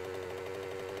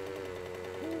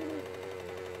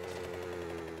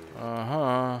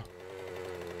 Uh-huh.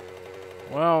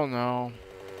 Well, no.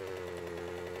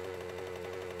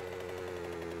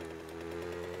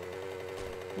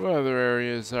 What other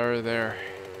areas are there?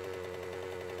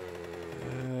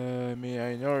 I mean,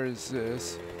 I know there's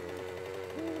this.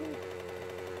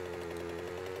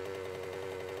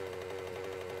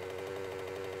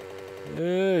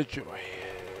 Joy.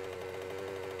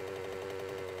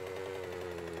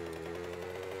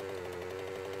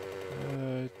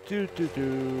 Yeah,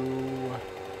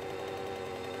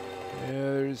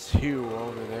 there's Hugh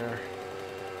over there.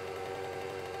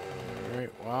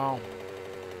 Alright, wow.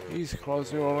 He's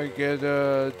close. You only get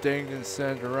dinged and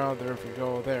sent around there if you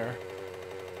go there.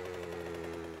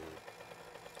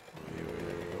 You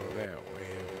have to go that way,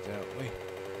 evidently.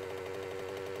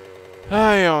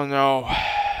 I don't know.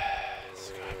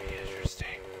 It's gotta be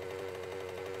interesting.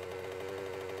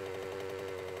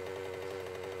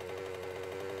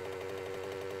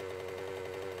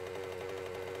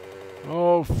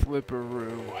 Oh,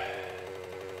 flipperoo.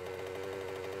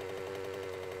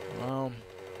 Well,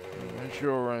 I'm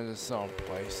sure we'll run into some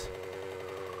place.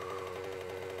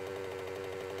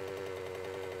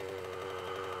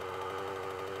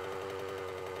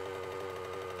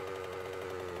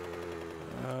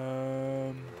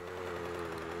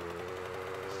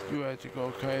 Do have to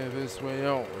go kind of this way,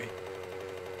 don't we?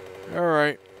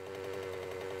 Alright.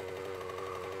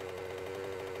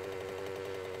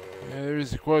 Yeah,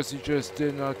 there's the quest he just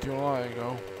did not too long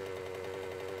ago.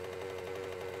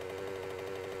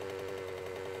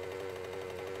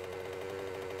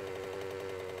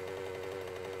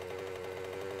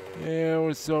 Yeah,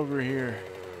 what's over here?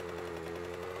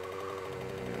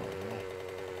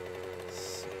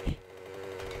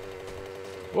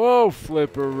 Whoa,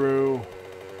 flipperoo.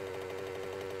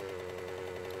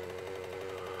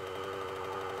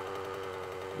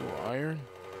 Ooh, iron.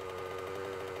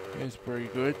 That's pretty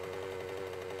good.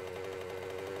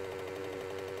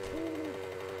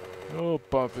 Oh,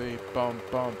 bumpy bump,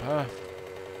 huh?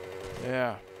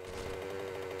 Yeah.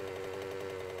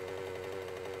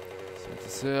 So to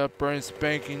set up brand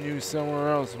spanking new somewhere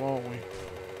else, won't we?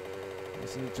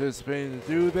 Wasn't anticipating to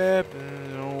do that, but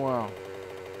oh wow.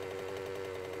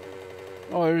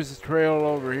 Oh, there's a trail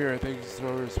over here. I think it's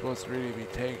what we're supposed to really be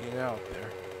taking out there.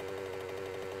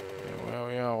 Yeah,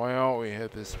 well, yeah, why don't we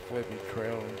hit this flippy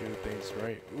trail and do things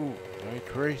right? Ooh,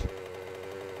 nitrate.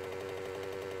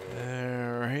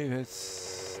 Alright,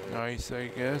 that's nice, I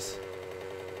guess.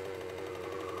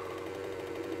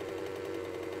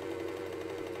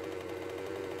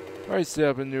 I'd set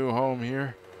up a new home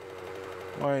here.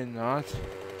 Why not?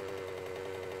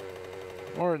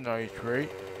 More nitrate.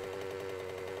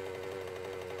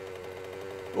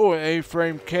 Oh, an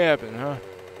A-frame cabin, huh?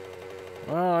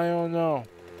 Well, I don't know.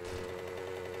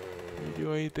 Can you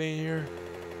do anything here?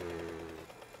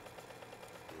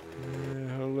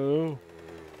 Hello?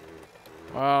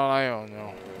 Well, I don't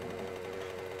know.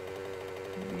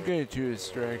 I'm getting too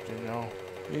distracted now.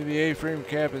 Maybe the A-frame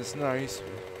cabin's nice.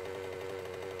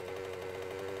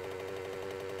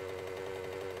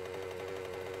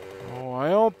 Oh, I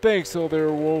don't think so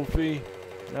there, Wolfie.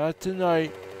 Not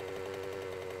tonight.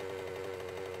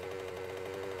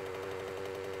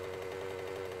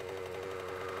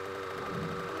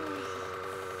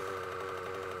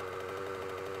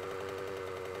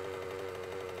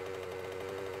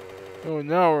 Oh,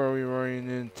 now where are we running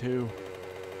into?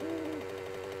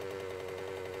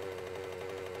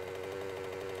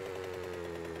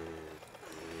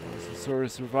 Some sort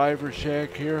of survivor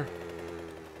shack here.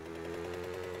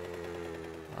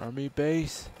 Army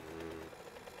base?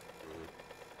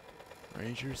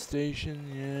 Ranger station?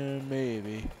 Yeah,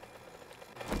 maybe.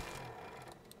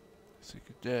 Looks like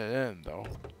a dead end, though.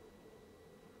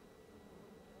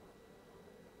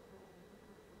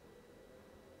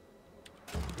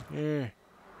 Yeah.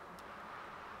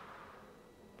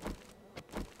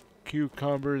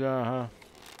 Cucumbers, uh-huh.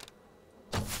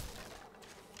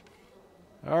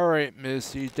 Alright,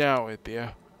 Missy, down with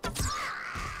ya.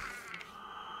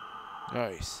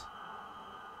 Nice.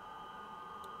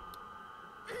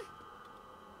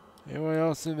 Anyone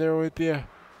else in there with you?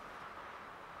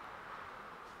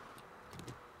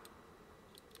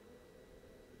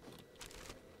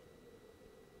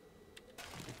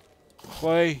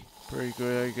 Clay? Pretty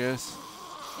good, I guess.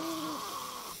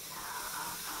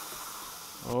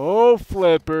 Oh,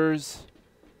 flippers.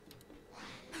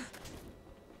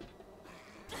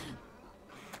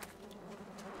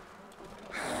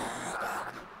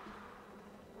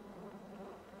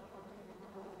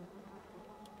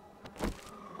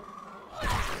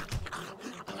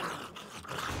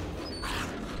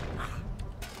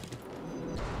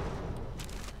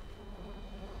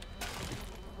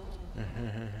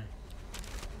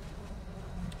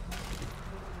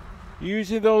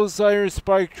 Using those iron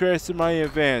spike traps to my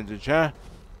advantage, huh?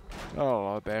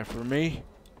 Oh, not bad for me.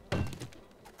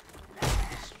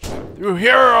 Through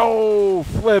hero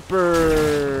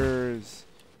flippers.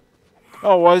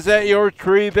 Oh, was that your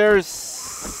tree there,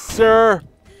 sir?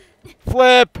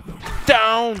 Flip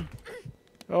down.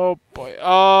 Oh boy.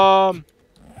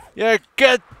 Yeah,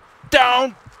 get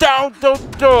down, down, down.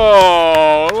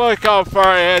 Oh, look how far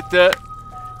I hit that.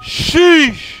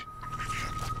 Sheesh.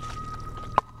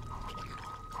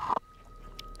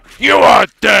 You are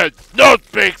dead! No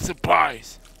big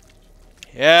surprise!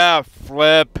 Yeah,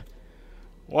 flip.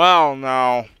 Well,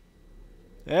 now.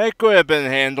 That could have been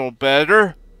handled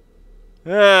better.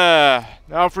 Yeah,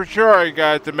 now for sure I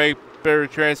got to make better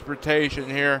transportation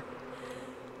here.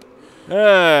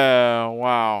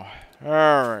 Wow.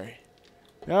 Alright.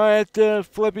 Now I have to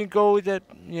flip and go with that.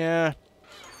 Yeah.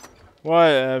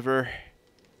 Whatever.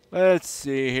 Let's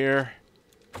see here.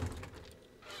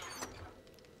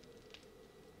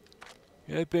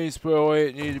 That thing's put away,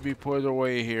 it needs to be put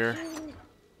away here.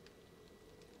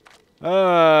 Would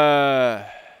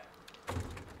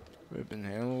have been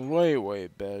handled way, way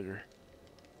better.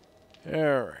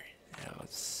 Alright, now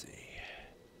let's see.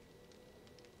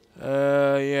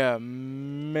 Yeah,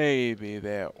 maybe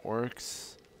that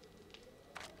works.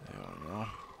 I don't know.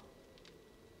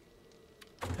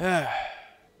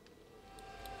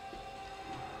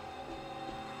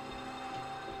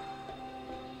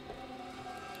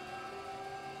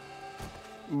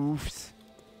 Oofs.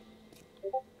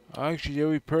 Actually, did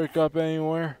we perk up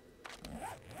anywhere?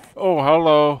 Oh,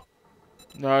 hello.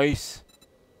 Nice.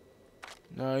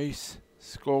 Nice.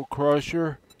 Skull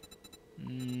Crusher.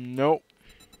 Nope.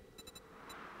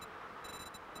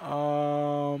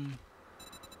 What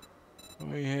do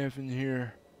we have in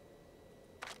here?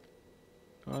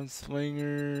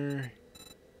 Gunslinger.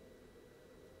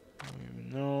 I don't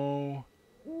even know.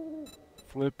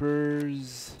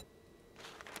 Flippers.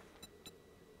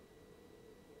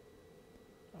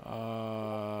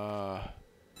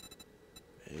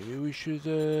 Maybe we should,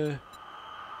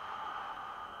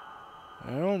 I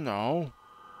don't know.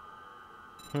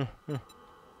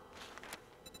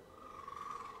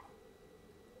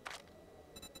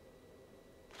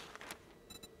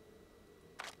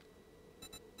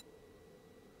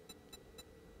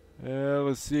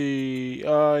 Let's see.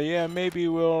 Yeah, maybe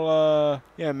we'll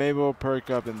perk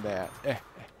up in that.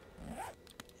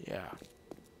 Yeah.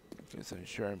 Because I'm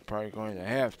sure I'm probably going to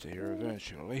have to here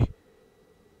eventually.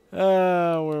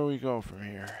 Where do we go from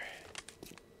here?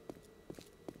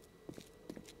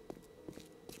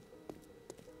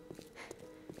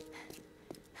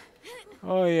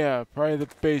 Oh yeah, probably the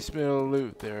basement of the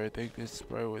loot there. I think this is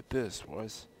probably what this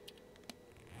was.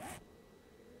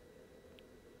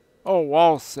 Oh,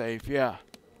 wall safe, yeah.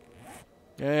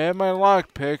 Yeah, I have my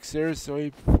lockpicks there, so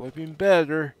he's flipping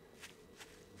better.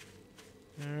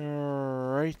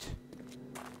 Alright.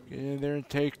 Get in there and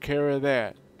take care of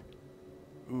that.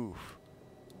 Oof.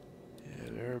 Yeah,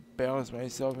 better balance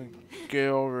myself and get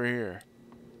over here.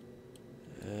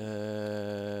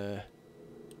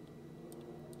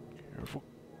 Careful.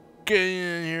 Get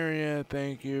in here, yeah,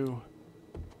 thank you.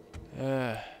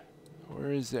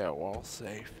 Where is that wall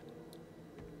safe?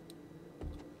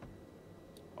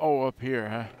 Oh, up here,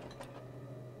 huh?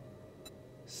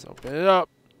 Let's open it up.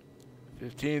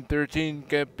 15, 13,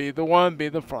 be the one, be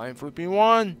the flying flipping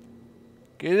one.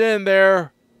 Get in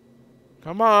there.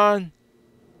 Come on.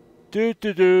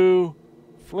 Do.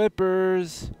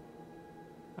 Flippers.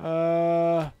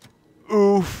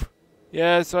 Oof.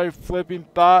 Yeah, so I flipping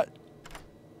thought.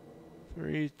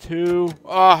 3, 2.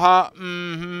 Aha.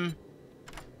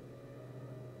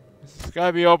 This has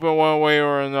gotta be open one way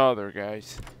or another,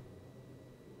 guys.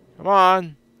 Come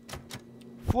on.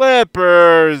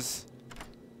 Flippers.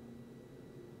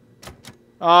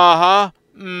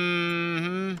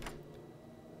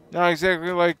 Not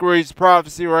exactly like Great's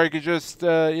prophecy where I could just,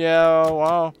 yeah,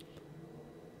 wow.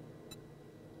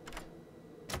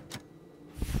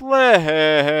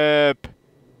 Flip.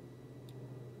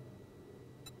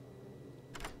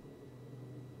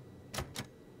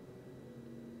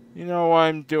 You know why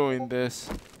I'm doing this.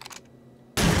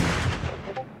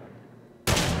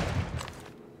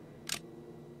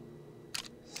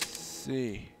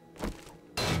 See.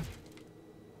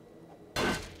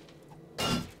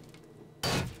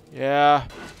 Yeah,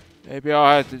 maybe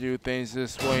I'll have to do things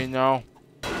this way now.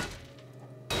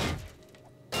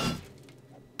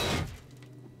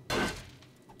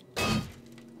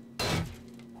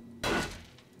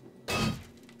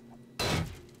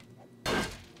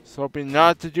 Was hoping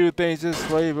not to do things this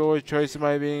way, but what choice am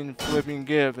I being flipping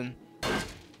given?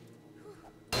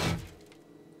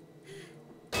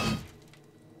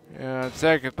 Yeah, on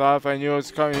second thought, if I knew it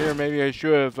was coming here, maybe I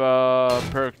should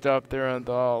have perked up there on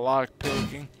the lock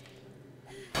picking.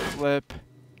 Flip.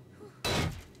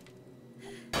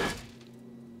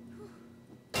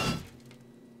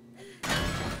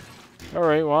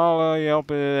 Alright, well, I'll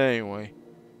open it anyway.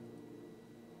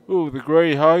 Ooh, the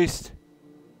great heist.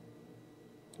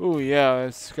 Ooh, yeah,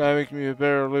 that's gonna make me a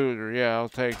better looter. Yeah, I'll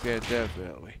take that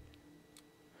definitely.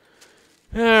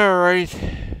 Alright.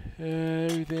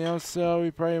 Everything else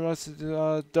we probably must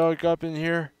have dug up in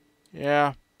here.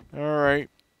 Yeah, alright.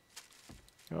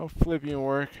 No flipping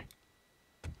work.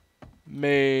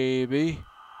 Maybe.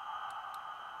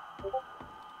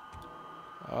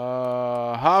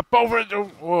 Hop over the...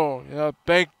 Whoa, yeah,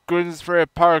 thank goodness for a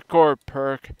parkour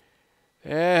perk.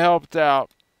 It helped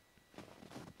out.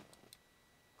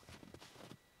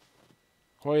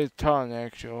 Quite a ton,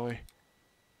 actually.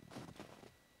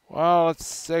 Well,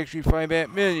 let's actually find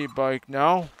that mini bike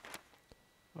now.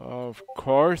 Of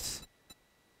course.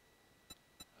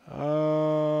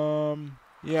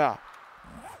 Yeah.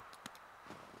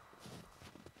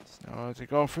 So now I have to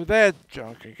go for that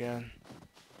junk again.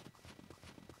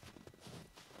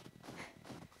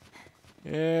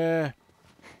 Yeah.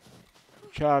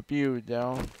 Chop you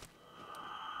down.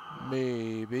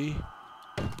 Maybe.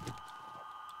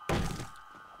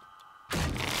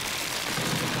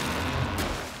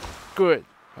 Good.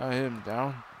 Got him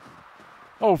down.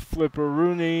 Oh,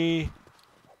 Flipperoonie.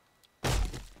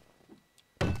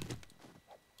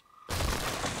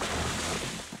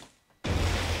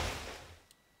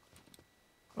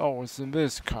 Oh, what's in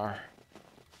this car?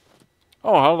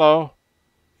 Oh, hello.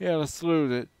 Yeah, let's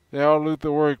loot it. They all loot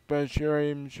the workbench here.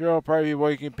 I'm sure I'll probably be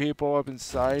waking people up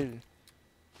inside.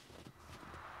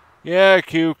 Yeah,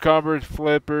 cucumbers,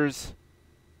 flippers.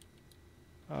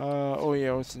 Oh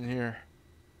yeah, what's in here?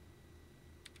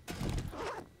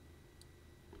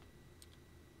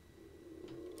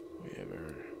 We have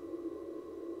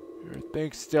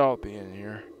everything stealthy in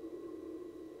here.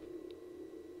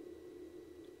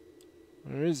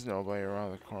 There is nobody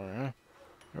around the corner,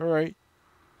 huh? Alright.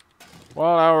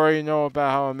 Well, I already know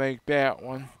about how to make that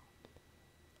one.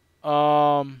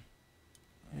 Yeah,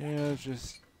 let's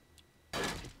just...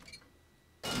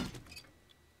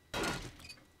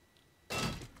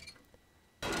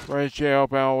 Right, I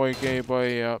hope I don't wake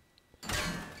anybody up.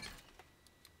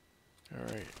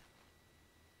 Alright.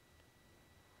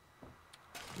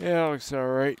 Yeah, looks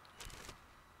alright.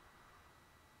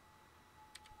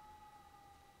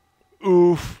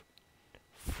 Oof.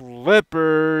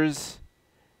 Flippers.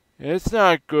 It's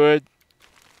not good.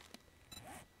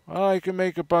 Well, I can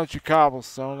make a bunch of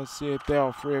cobblestone. Let's see if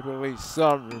that'll free up at least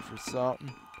some roof or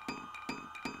something.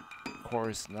 Of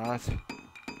course not.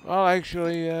 Well,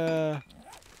 actually, yeah.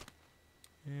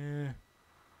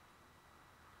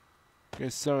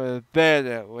 Get some of that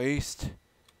at least.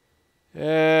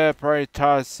 Yeah, probably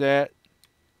toss that.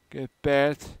 Get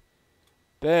that.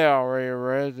 They already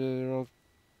read.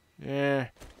 Yeah.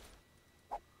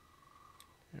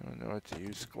 I don't know what to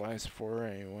use glass for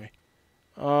anyway.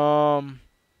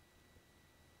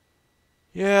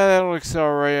 Yeah, that looks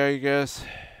alright, I guess.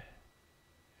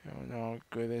 I don't know how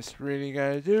good this really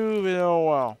gotta do, but oh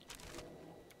well.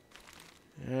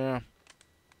 Yeah.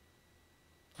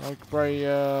 I could probably,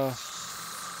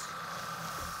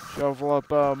 shovel up,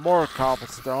 more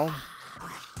cobblestone.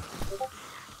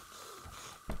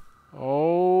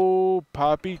 Oh,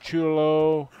 Poppy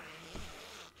Chulo.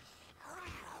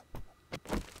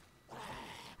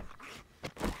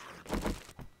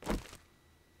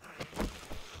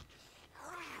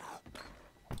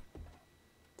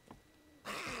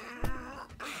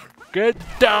 Get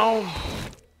down!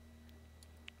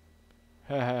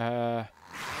 Haha.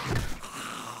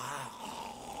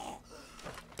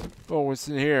 Oh, what's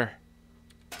in here?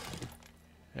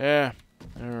 Yeah,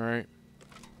 alright.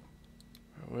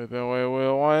 We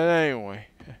don't want it anyway.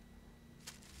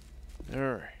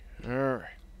 Alright,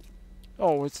 alright.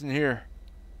 Oh, what's in here?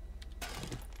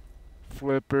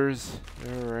 Flippers.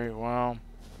 Alright, wow.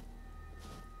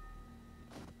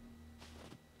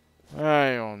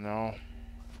 I don't know.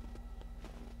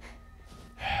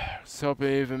 I hope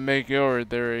they even make it over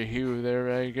there, Hugh.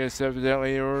 There, I guess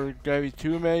evidently there were gonna be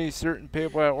too many certain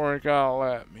people that weren't gonna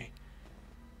let me.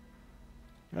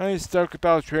 I stuck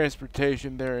without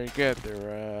transportation there to get there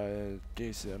a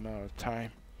decent amount of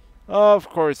time. Of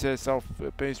course, that's how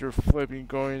things were flipping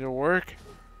going to work.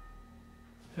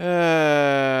 Knowing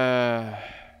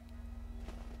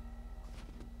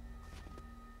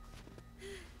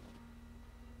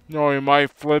my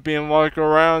flipping luck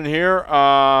around here,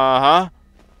 huh?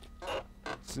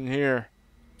 What's in here?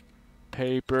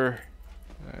 Paper.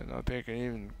 I don't think I can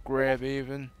even grab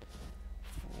even.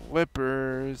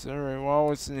 Flippers. Alright, well,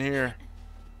 what's in here?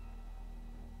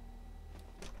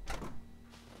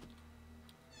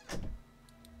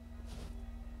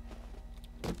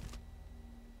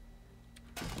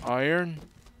 Iron.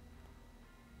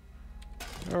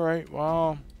 Alright,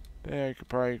 well, then I could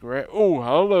probably grab. Oh,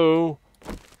 hello.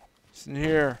 What's in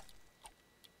here?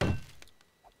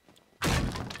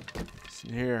 What's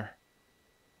in here?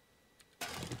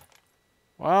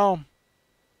 Well,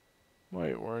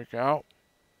 might work out.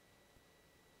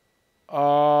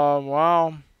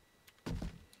 Well,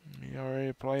 we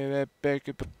already played that back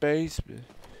at the base, but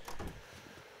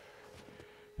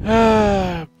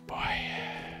boy.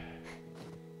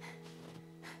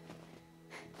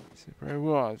 So probably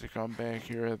will have to come back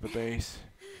here at the base.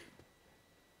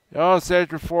 Oh, it's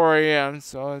after 4 a.m.,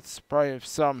 so it's probably of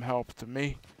some help to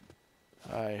me.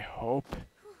 I hope.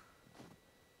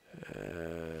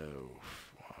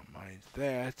 Won't mind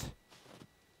that.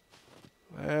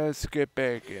 Let's get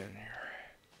back in here.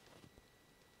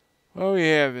 What do we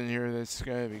have in here that's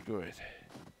gonna be good?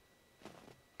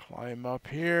 Climb up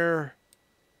here.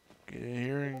 Get in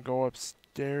here and go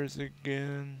upstairs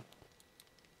again.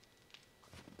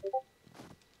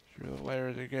 Sure, the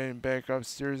ladder to getting back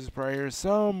upstairs is probably here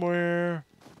somewhere.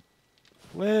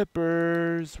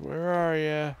 Flippers, where are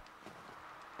ya?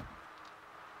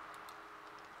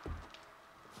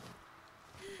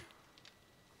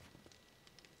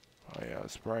 Oh yeah,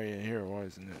 it's probably in here,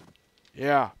 wasn't it?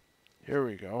 Yeah, here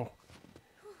we go.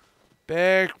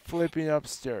 Back flipping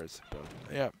upstairs.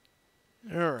 Yep.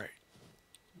 Alright.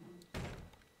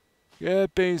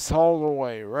 Get things hauled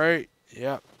away, right?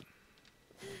 Yep.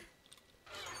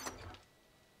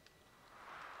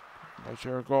 That's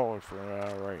our goal for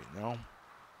right now.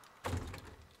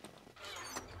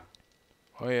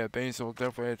 Oh yeah, things will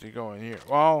definitely have to go in here.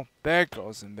 Well, that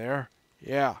goes in there.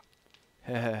 Yeah.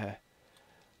 I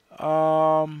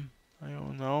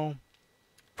don't know.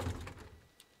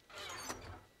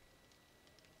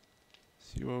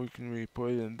 See what we can put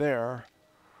in there.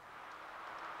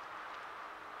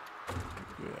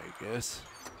 Good, I guess.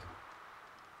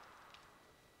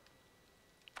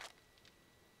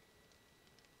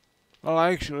 Well,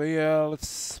 actually,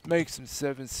 let's make some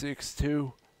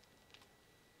 7.62.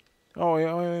 Oh,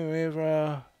 yeah, we have,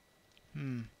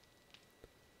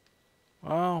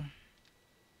 well,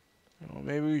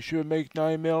 maybe we should make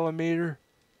 9mm.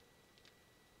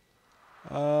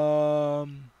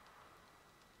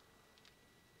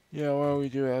 Yeah, well, we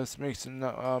do. Let's make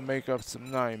some, make up some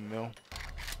 9mm.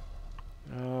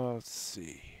 Let's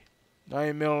see.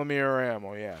 9mm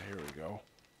ammo. Yeah, here we go.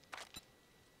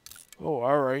 Oh,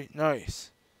 alright, nice.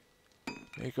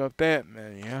 Make up that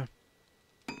many, huh?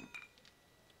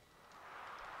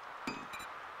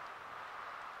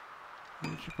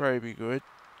 That should probably be good.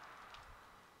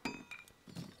 I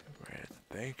have to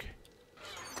think.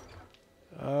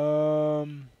 Yeah,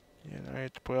 I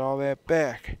have to put all that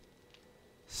back.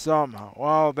 Somehow.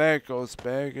 Well, that goes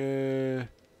back, I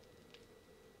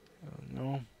don't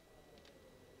know.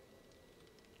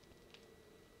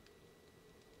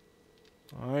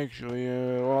 Well, actually,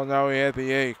 well, now we have the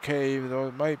 8K, even though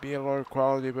it might be a lower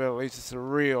quality, but at least it's a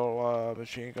real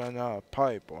machine gun, not a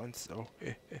pipe one, so.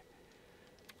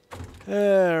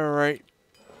 Alright.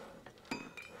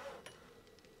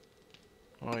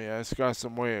 Oh, yeah, it's got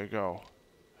some way to go.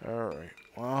 Alright,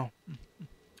 well.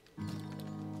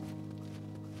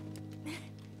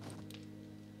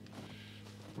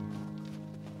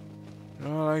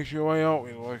 Well, actually, why don't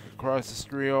we look across the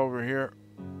street over here?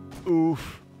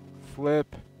 Oof.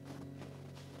 Flip.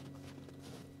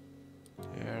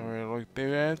 Yeah, we're gonna look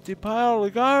big empty pile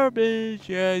of garbage.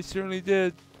 Yeah, I certainly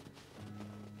did.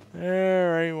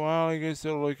 Alright, well, I guess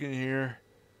I'll look in here.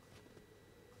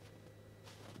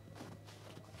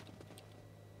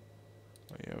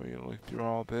 Oh, yeah, we gotta look through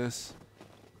all this.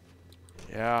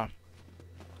 Yeah.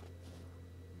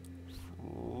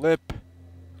 Flip.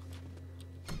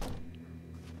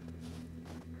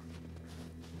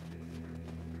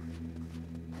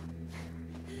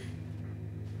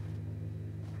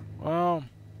 Well,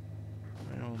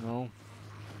 I don't know.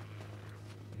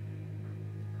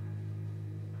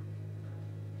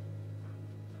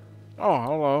 Oh,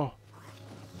 hello.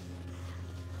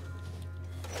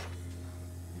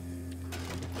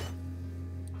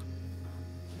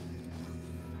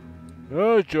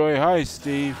 Oh, joy. Hi,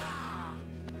 Steve.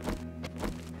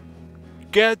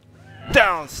 Get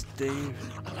down, Steve.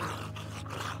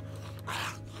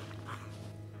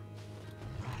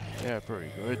 Yeah,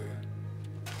 pretty good.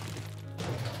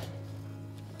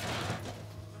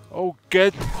 Oh,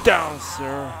 get down,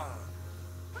 sir.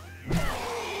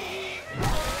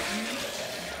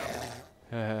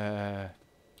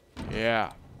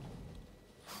 Yeah.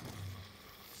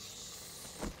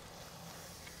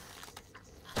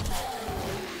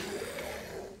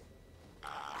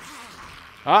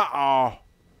 Uh-oh.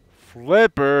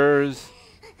 Flippers.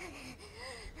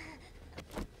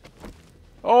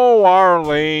 Oh,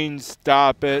 Arlene,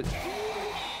 stop it.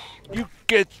 You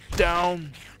get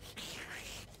down.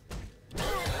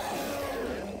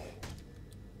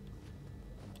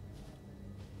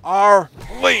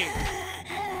 Arlene.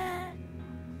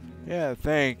 Yeah,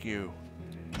 thank you.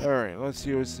 Alright, let's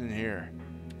see what's in here.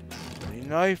 A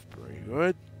knife, pretty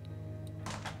good.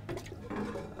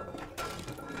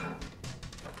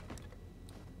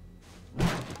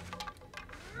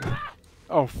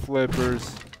 Oh,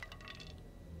 flippers.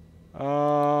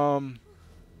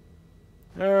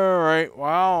 Alright,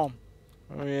 wow.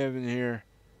 What do we have in here?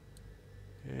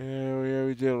 Yeah,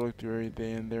 we did look through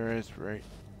everything in there, that's right.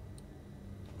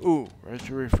 Ooh,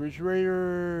 retro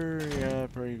refrigerator. Yeah,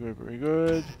 pretty good, pretty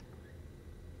good.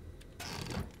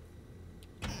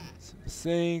 Some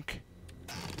sink.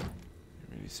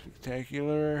 Really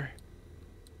spectacular.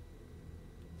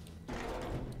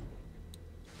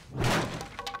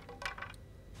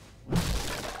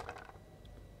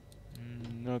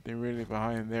 Nothing really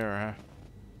behind there, huh?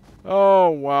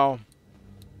 Oh, wow.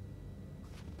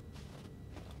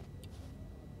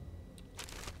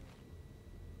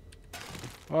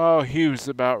 Oh, Hugh's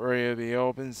about ready to be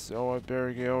open, so I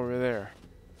better get over there.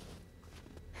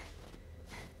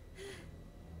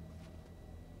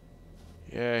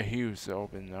 Yeah, Hugh's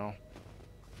open now.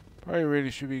 Probably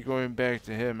really should be going back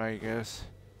to him, I guess.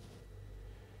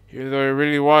 Even though I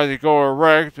really wanted to go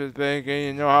erect, but thinking,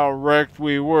 you know how wrecked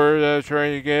we were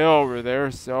trying to get over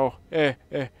there. So, I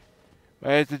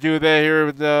had to do that here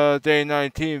with the day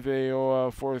 19 video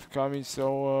forthcoming.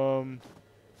 So,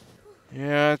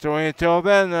 yeah, it's only until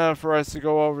then for us to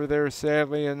go over there,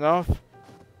 sadly enough.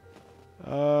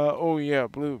 Oh yeah,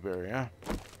 blueberry, huh?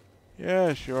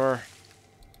 Yeah, sure.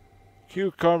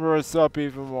 Cucumber us up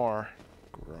even more.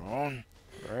 Grown,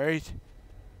 right?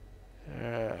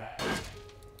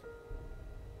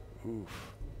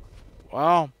 Oof.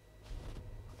 Well,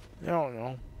 I don't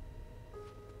know.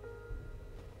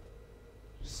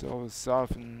 Sell this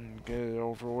off and get it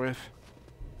over with.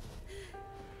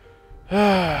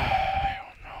 I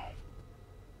don't know.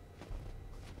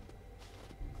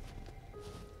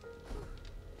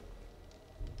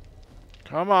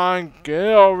 Come on, get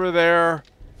over there.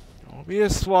 Don't be a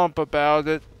slump about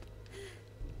it.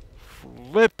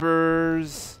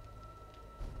 Flippers.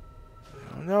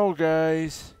 I don't know,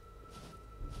 guys.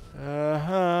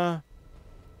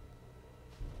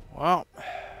 Well,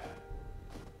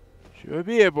 should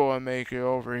be able to make it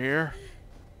over here,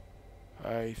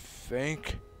 I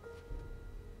think.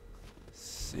 Let's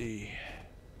see.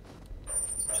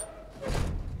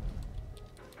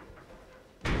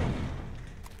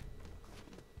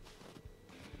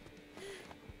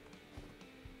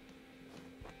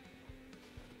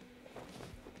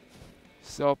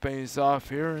 Sell things off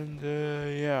here and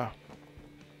yeah.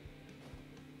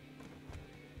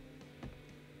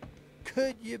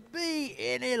 Could you be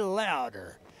any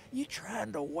louder? You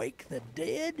trying to wake the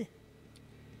dead?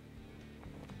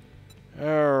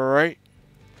 Alright.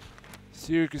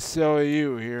 See who can sell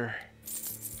you here.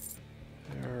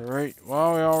 Alright.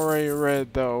 Well, we already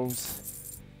read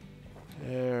those.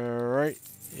 Alright.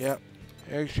 Yep.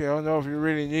 Actually, I don't know if you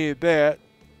really need that.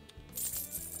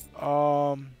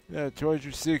 Yeah,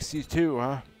 262,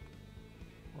 huh?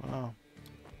 Wow.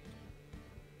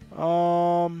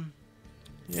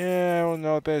 Yeah, I don't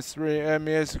know if that's really, I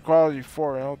mean, it's a quality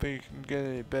 4. I don't think you can get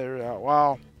any better than that.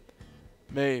 Wow.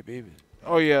 Maybe.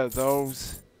 Oh, yeah,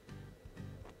 those.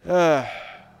 Well,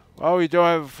 we don't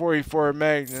have a 44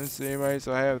 Magnum, so you might as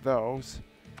well have those.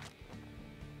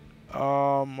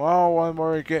 Well, one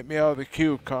more to get me out of the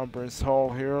cucumbers hole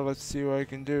here. Let's see what I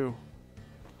can do.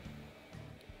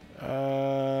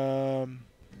 I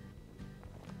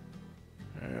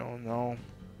don't know.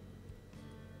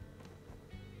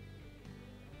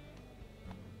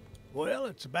 Well,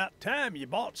 it's about time you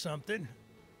bought something.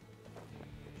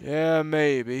 Yeah,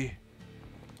 maybe.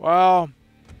 Well,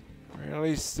 at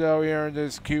least we earned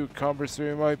this cucumber, so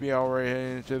we might be already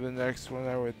heading into the next one,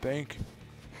 I would think.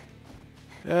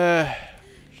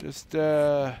 Just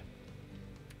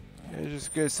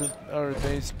get some other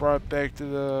things brought back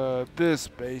to this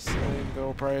base, and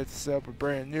they'll probably have to set up a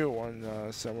brand new one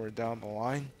somewhere down the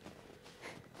line.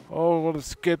 Oh, well,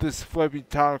 let's get this flippy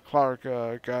Tom Clark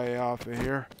guy off of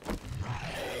here.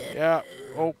 Yeah.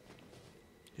 Oh.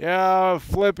 Yeah,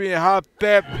 flippy, hop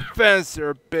that fence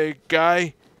there, big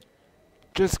guy.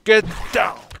 Just get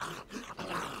down.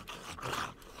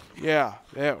 Yeah,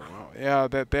 that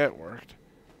worked.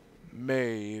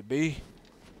 Maybe.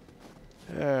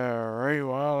 Alright,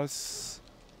 well, let's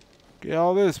get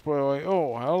all this put away.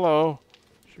 Oh, hello.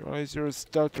 Surely there's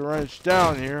stuff to wrench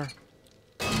down here.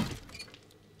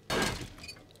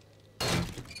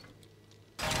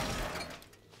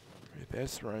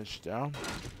 That's wrenched down.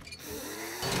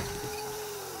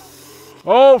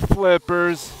 Oh,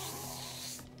 flippers.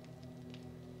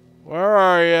 Where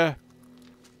are you?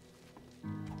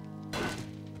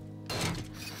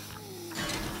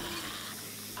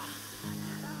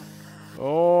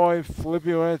 Oh, I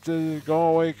flippy went to go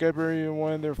and wake up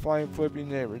one of their flying flippy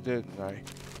neighbors, didn't I?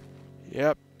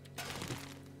 Yep.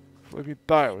 Flippy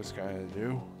thought it was kind of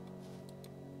do.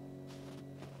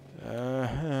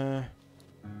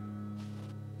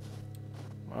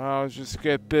 Well, let's just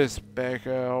get this back,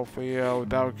 hopefully,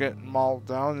 without getting mauled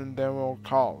down, and then we'll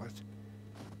call it.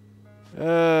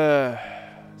 Let's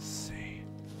see.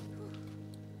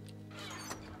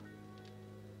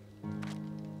 Yeah,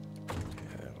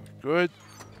 that looks good.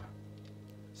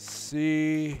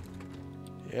 C.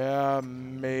 Yeah,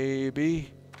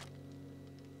 maybe.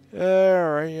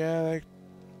 Alright, yeah, that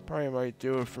probably might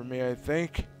do it for me, I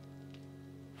think.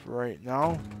 For right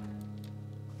now.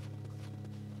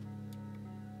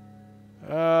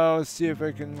 Let's see if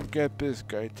I can get this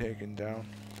guy taken down.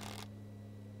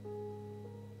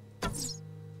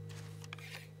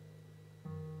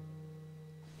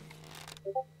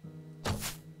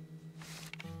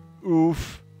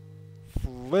 Oof.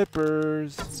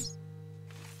 Flippers.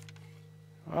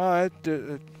 Are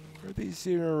these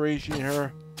even reaching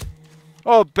her?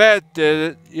 Oh, that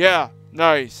did it. Yeah,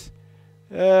 nice.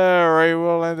 Alright,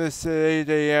 we'll end this at 8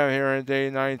 a.m. here on day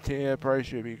 19. That probably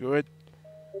should be good.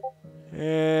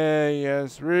 Yeah,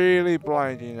 it's really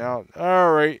blinding out.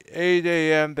 Alright, 8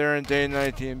 a.m. there in day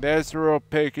 19. That's where we'll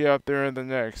pick you up there in the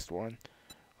next one.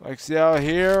 Like, see out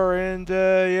here, and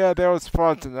yeah, that was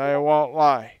fun tonight, I won't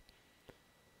lie.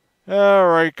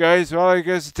 Alright, guys, well, I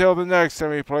guess until the next time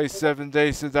we play 7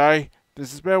 Days to Die,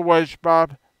 this has been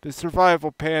WedgeBob, the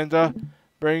Survival Panda,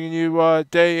 bringing you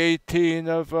day 18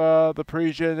 of the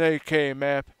PreGen8K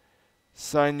map,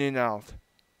 signing out.